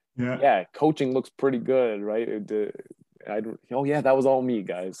plays. Yeah, coaching looks pretty good, right? That was all me,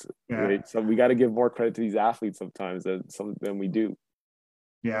 guys. Yeah. Right? So we got to give more credit to these athletes sometimes than we do.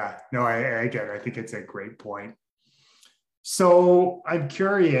 Yeah, no, I get it. I think it's a great point. So I'm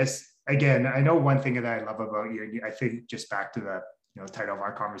curious, again, I know one thing that I love about you, I think just back to the title of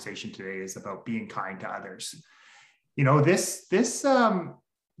our conversation today is about being kind to others. This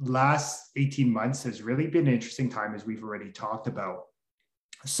last 18 months has really been an interesting time, as we've already talked about.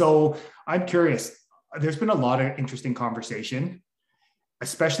 So I'm curious, there's been a lot of interesting conversation,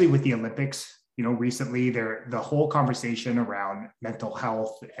 especially with the Olympics. Recently the whole conversation around mental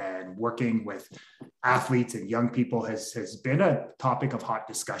health and working with athletes and young people has been a topic of hot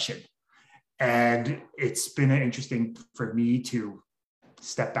discussion. And it's been interesting for me to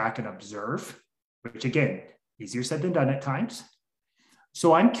step back and observe, which again, easier said than done at times.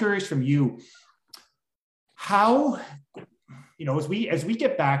 So I'm curious from you, how, as we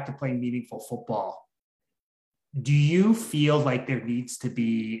get back to playing meaningful football, do you feel like there needs to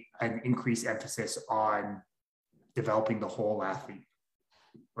be an increased emphasis on developing the whole athlete,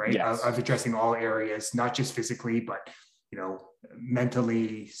 right? Yes. Of addressing all areas, not just physically, but,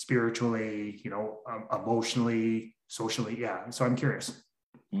 mentally, spiritually, emotionally, socially. Yeah. So I'm curious.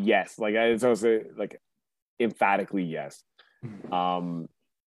 Yes. Like I was say, like emphatically, yes.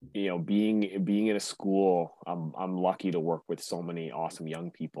 Being in a school, I'm lucky to work with so many awesome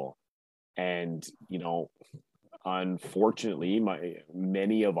young people. And, unfortunately,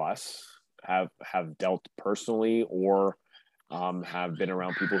 many of us have dealt personally or have been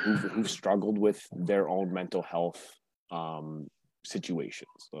around people who've struggled with their own mental health situations.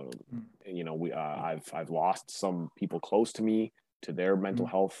 So, I've lost some people close to me to their mental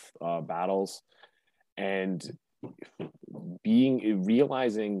health battles, and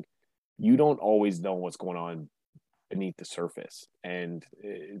realizing you don't always know what's going on beneath the surface, and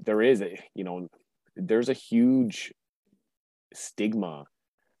there's a huge stigma,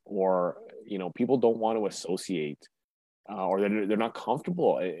 or people don't want to associate or they're not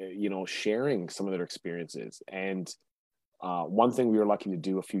comfortable sharing some of their experiences. And one thing we were lucky to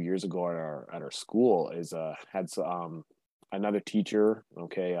do a few years ago at our school is had another teacher,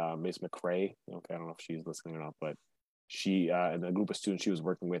 Miss McCrae, I don't know if she's listening or not, but she and the group of students she was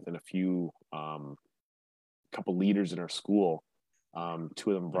working with, and a few couple leaders in our school,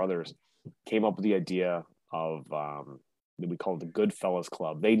 two of them brothers, came up with the idea of we call it the Goodfellas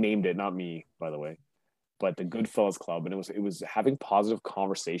Club. They named it, not me, by the way, but the Goodfellas Club. And it was having positive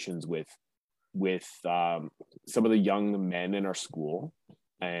conversations with some of the young men in our school,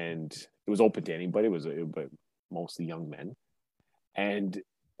 and it was open to anybody. But mostly young men, and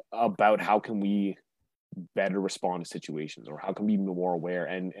about how can we better respond to situations, or how can we be more aware.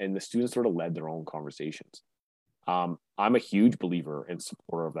 And the students sort of led their own conversations. I'm a huge believer and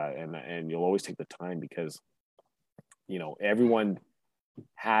supporter of that, and you'll always take the time, because everyone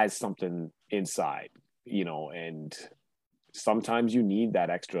has something inside, and sometimes you need that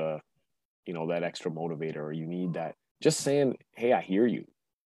extra motivator, or you need that just saying, hey, I hear you.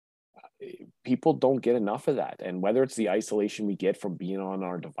 People don't get enough of that. And whether it's the isolation we get from being on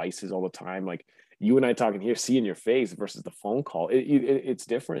our devices all the time, like you and I talking here, seeing your face versus the phone call, it's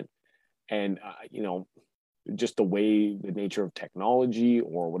different. And just the nature of technology,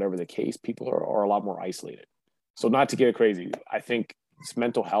 or whatever the case, people are a lot more isolated. So not to get it crazy, I think it's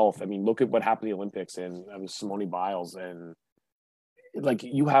mental health. I mean, look at what happened in the Olympics, and Simone Biles, and like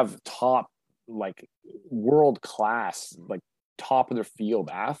you have top, like world class, like top of their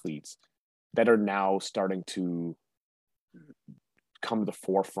field athletes that are now starting to come to the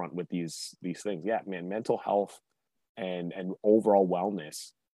forefront with these things. Yeah, man, mental health and overall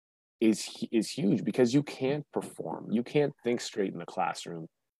wellness is huge, because you can't perform, you can't think straight in the classroom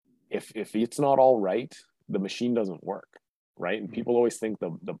if it's not all right. The machine doesn't work, right? And people always think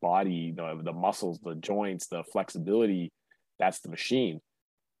the body, the muscles, the joints, the flexibility, that's the machine.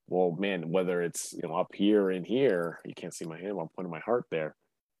 Well, man, whether it's up here and here, you can't see my hand, I'm pointing my heart there.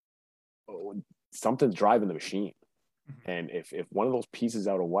 Something's driving the machine, and if one of those pieces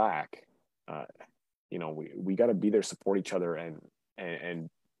out of whack, we got to be there, support each other, and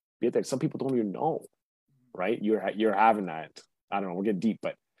be there. Some people don't even know, right? You're having that. I don't know. We're getting deep,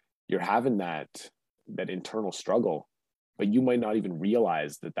 but you're having that internal struggle, but you might not even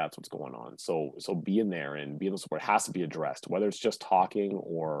realize that that's what's going on. So being there and being the support has to be addressed, whether it's just talking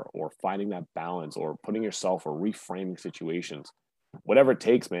or finding that balance, or putting yourself, or reframing situations, whatever it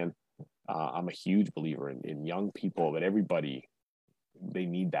takes, man. I'm a huge believer in young people, that everybody, they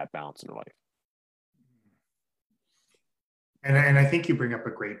need that balance in their life. And I think you bring up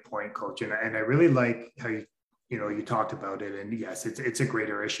a great point, Coach. And I really like how you talked about it. And yes, it's a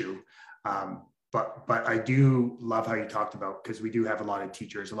greater issue. But I do love how you talked about, because we do have a lot of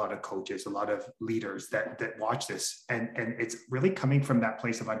teachers, a lot of coaches, a lot of leaders that watch this. And it's really coming from that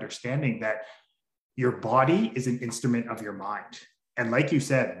place of understanding that your body is an instrument of your mind. And like you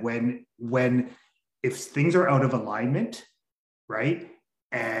said, if things are out of alignment, right?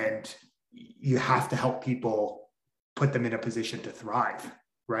 And you have to help people put them in a position to thrive,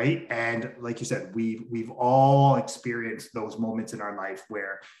 right? And like you said, we've all experienced those moments in our life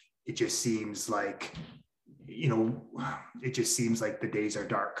where it just seems like, the days are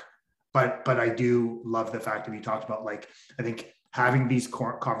dark. But I do love the fact that we talked about, like, I think having these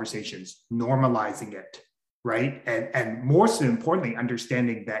conversations, normalizing it, right? And more so importantly,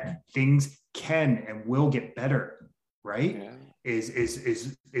 understanding that things can and will get better, right? Yeah.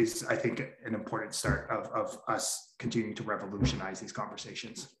 is I think an important start of us continuing to revolutionize these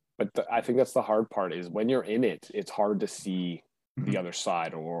conversations. But I think that's the hard part, is when you're in it, it's hard to see the other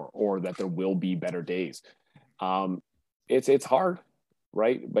side, or that there will be better days. It's hard,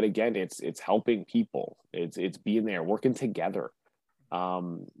 right? But again, it's helping people. It's being there, working together.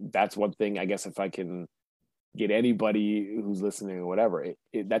 That's one thing, I guess, if I can get anybody who's listening or whatever,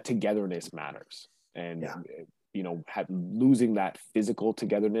 that togetherness matters. And losing that physical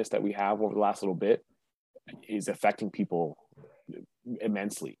togetherness that we have over the last little bit is affecting people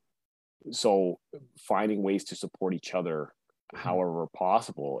immensely. So finding ways to support each other however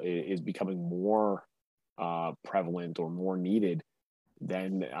possible is becoming more prevalent, or more needed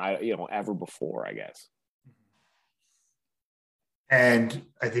than ever before, I guess. And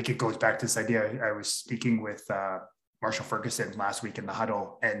I think it goes back to this idea. I was speaking with Marshall Ferguson last week in the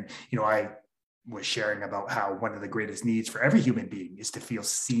huddle, and I was sharing about how one of the greatest needs for every human being is to feel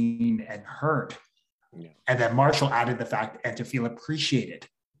seen and heard. Yeah. And then Marshall added the fact, and to feel appreciated.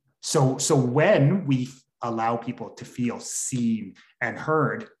 So when we allow people to feel seen and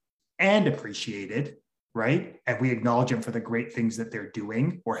heard and appreciated, right, and we acknowledge them for the great things that they're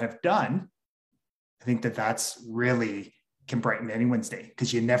doing or have done, I think that's really can brighten anyone's day,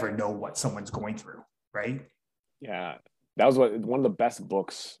 because you never know what someone's going through, right? Yeah, that was one of the best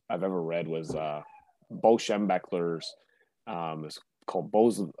books I've ever read was Bo Schembechler's. It's called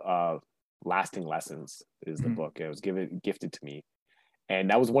Bo's Lasting Lessons is the book. It was gifted to me, and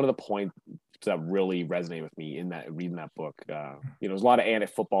that was one of the points that really resonated with me in that reading that book. There's a lot of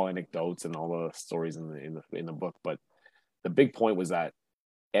football anecdotes and all the stories in the book, but the big point was that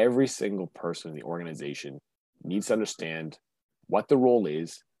every single person in the organization needs to understand what the role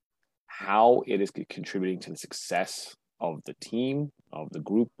is, how it is contributing to the success of the team, of the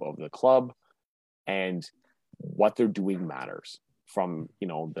group, of the club, and what they're doing matters. From, you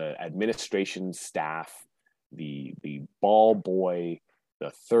know, the administration staff, the ball boy,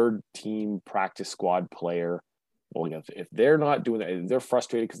 the third team practice squad player. Well, if they're not doing that, they're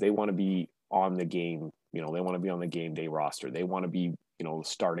frustrated because they want to be on the game, you know, they want to be on the game day roster. They want to be, you know, the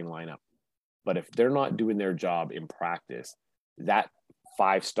starting lineup. But if they're not doing their job in practice, that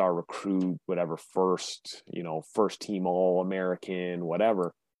 5-star recruit, whatever, first team All-American,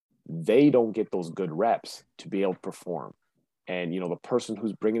 whatever, they don't get those good reps to be able to perform. And, you know, the person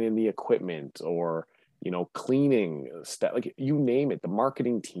who's bringing in the equipment or, you know, cleaning, like you name it, the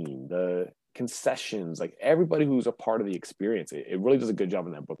marketing team, the concessions, like everybody who's a part of the experience, it really does a good job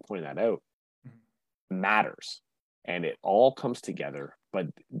in that book pointing that out, matters. And it all comes together, but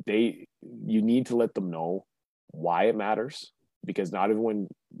you need to let them know why it matters, because not everyone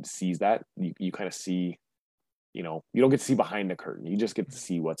sees that. You kind of see, you know, you don't get to see behind the curtain. You just get to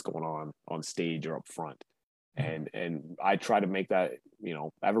see what's going on stage or up front. And I try to make that, you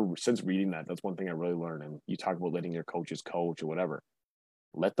know, ever since reading that, that's one thing I really learned. And you talk about letting your coaches coach or whatever,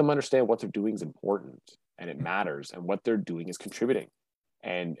 let them understand what they're doing is important and it matters, and what they're doing is contributing.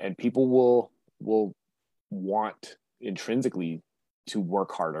 And people will want intrinsically to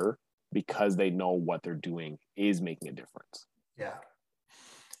work harder because they know what they're doing is making a difference. Yeah.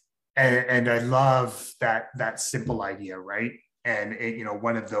 And I love that simple idea, right? And it, you know,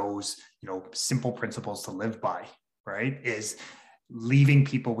 one of those, you know, simple principles to live by, right, is leaving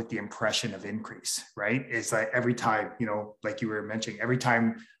people with the impression of increase, right? Is like every time, you know, like you were mentioning, every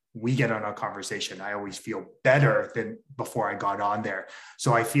time we get on a conversation, I always feel better than before I got on there.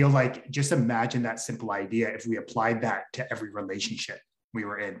 So I feel like, just imagine that simple idea if we applied that to every relationship we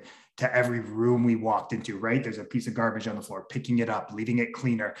were in, to every room we walked into, right? There's a piece of garbage on the floor, picking it up, leaving it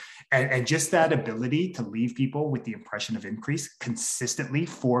cleaner. And just that ability to leave people with the impression of increase, consistently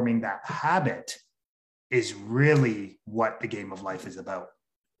forming that habit, is really what the game of life is about,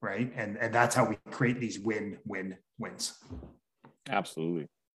 right? And that's how we create these win-wins. Absolutely.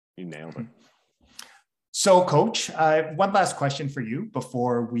 You nailed it. So, Coach, one last question for you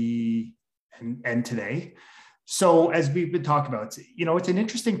before we end today. So, as we've been talking about, you know, it's an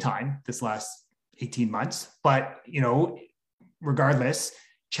interesting time this last 18 months, but, you know, regardless,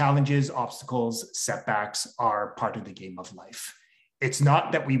 challenges, obstacles, setbacks are part of the game of life. It's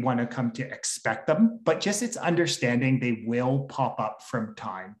not that we want to come to expect them, but just it's understanding they will pop up from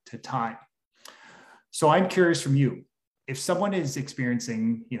time to time. So I'm curious from you, if someone is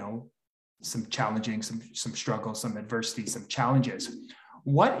experiencing, you know, some challenging, some struggles, some adversity, some challenges,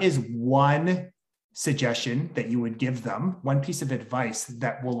 what is one suggestion that you would give them, one piece of advice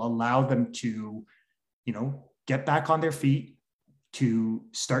that will allow them to, you know, get back on their feet, to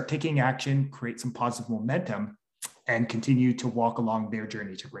start taking action, create some positive momentum, and continue to walk along their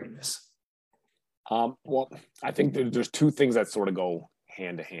journey to greatness? Well, I think there's two things that sort of go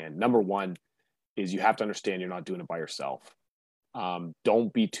hand to hand. Number one is you have to understand you're not doing it by yourself.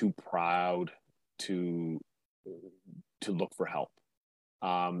 Don't be too proud to look for help.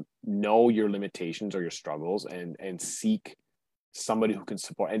 Know your limitations or your struggles, and seek somebody who can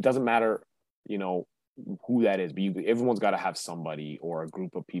support. It doesn't matter, you know, who that is, but everyone's got to have somebody or a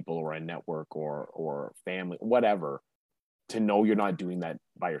group of people or a network or family, whatever, to know you're not doing that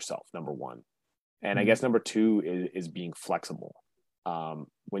by yourself, number one. And I guess number two is being flexible.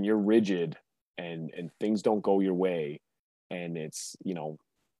 When you're rigid and things don't go your way, and it's, you know,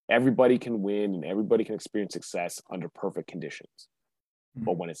 everybody can win and everybody can experience success under perfect conditions.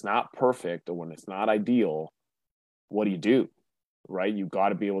 But when it's not perfect or when it's not ideal, what do? Right? You got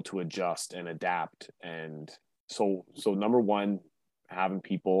to be able to adjust and adapt. And so number one, having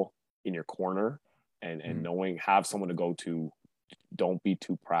people in your corner and knowing, have someone to go to. Don't be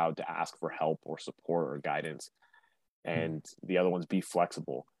too proud to ask for help or support or guidance. And the other one's be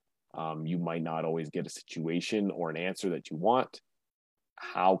flexible. You might not always get a situation or an answer that you want.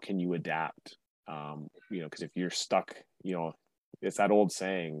 How can you adapt? You know, because if you're stuck, you know, it's that old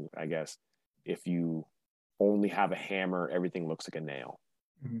saying, I guess, if you only have a hammer, everything looks like a nail.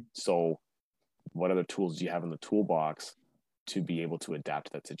 So what other tools do you have in the toolbox to be able to adapt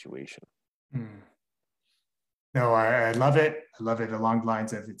to that situation? No, I love it. I love it along the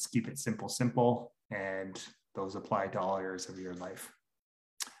lines of it's keep it simple, and those apply to all areas of your life.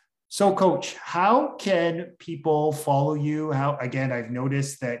 So, Coach, how can people follow you? How, again, I've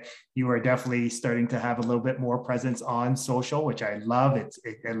noticed that you are definitely starting to have a little bit more presence on social, which I love. It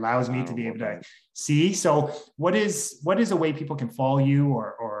allows me to be able to see. So, what is a way people can follow you,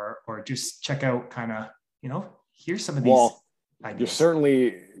 or just check out kind of, here's some of these ideas.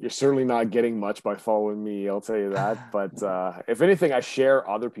 You're certainly not getting much by following me, I'll tell you that. But if anything, I share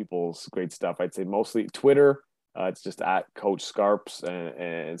other people's great stuff. I'd say mostly Twitter. It's just at Coach Scarps,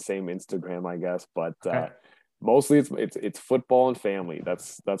 and same Instagram, I guess. But mostly it's football and family.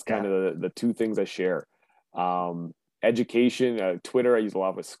 That's kind of the two things I share. Education, Twitter, I use a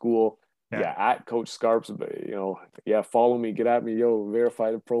lot with school. Yeah, at Coach Scarps, but follow me, get at me,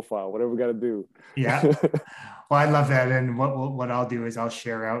 verify the profile, whatever we got to do. Yeah. Well, I love that. And what I'll do is I'll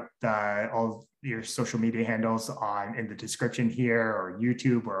share out all your social media handles in the description here, or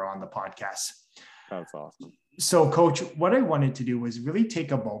YouTube, or on the podcast. That's awesome. So, Coach, what I wanted to do was really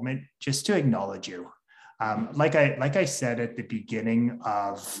take a moment just to acknowledge you. Like I said at the beginning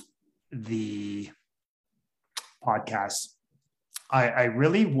of the podcast, I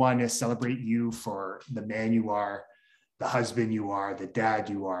really want to celebrate you for the man you are, the husband you are, the dad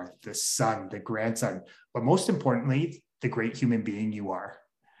you are, the son, the grandson, but most importantly, the great human being you are.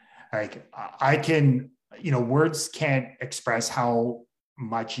 Like, I can, words can't express how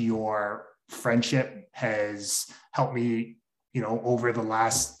much your friendship has helped me, over the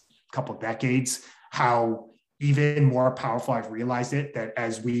last couple of decades, how even more powerful I've realized it, that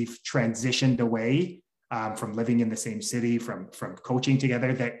as we've transitioned away from living in the same city, from coaching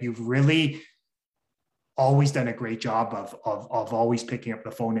together, that you've really always done a great job of always picking up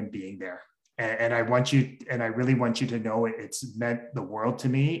the phone and being there. And I really want you to know it's meant the world to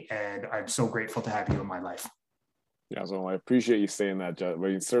me, and I'm so grateful to have you in my life. Yeah, so I appreciate you saying that, Judd.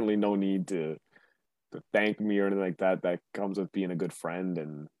 But certainly no need to thank me or anything like that. That comes with being a good friend,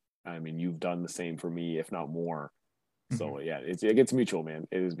 and I mean, you've done the same for me, if not more. So yeah, it gets mutual, man.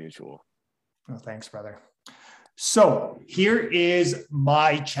 It is mutual. Well, thanks, brother. So here is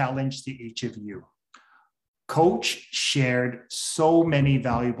my challenge to each of you. Coach shared so many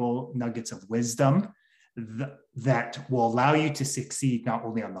valuable nuggets of wisdom that will allow you to succeed not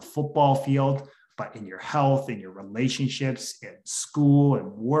only on the football field, but in your health, in your relationships, in school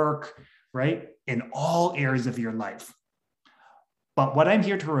and work, right? In all areas of your life. But what I'm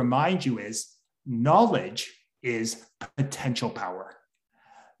here to remind you is knowledge is potential power.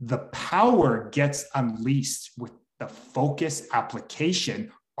 The power gets unleashed with the focused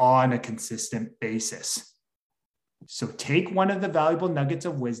application on a consistent basis. So take one of the valuable nuggets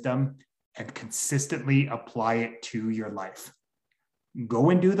of wisdom and consistently apply it to your life.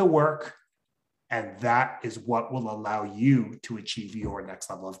 Go and do the work, and that is what will allow you to achieve your next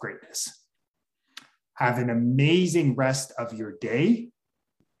level of greatness. Have an amazing rest of your day,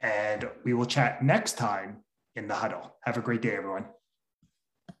 and we will chat next time in the huddle. Have a great day, everyone.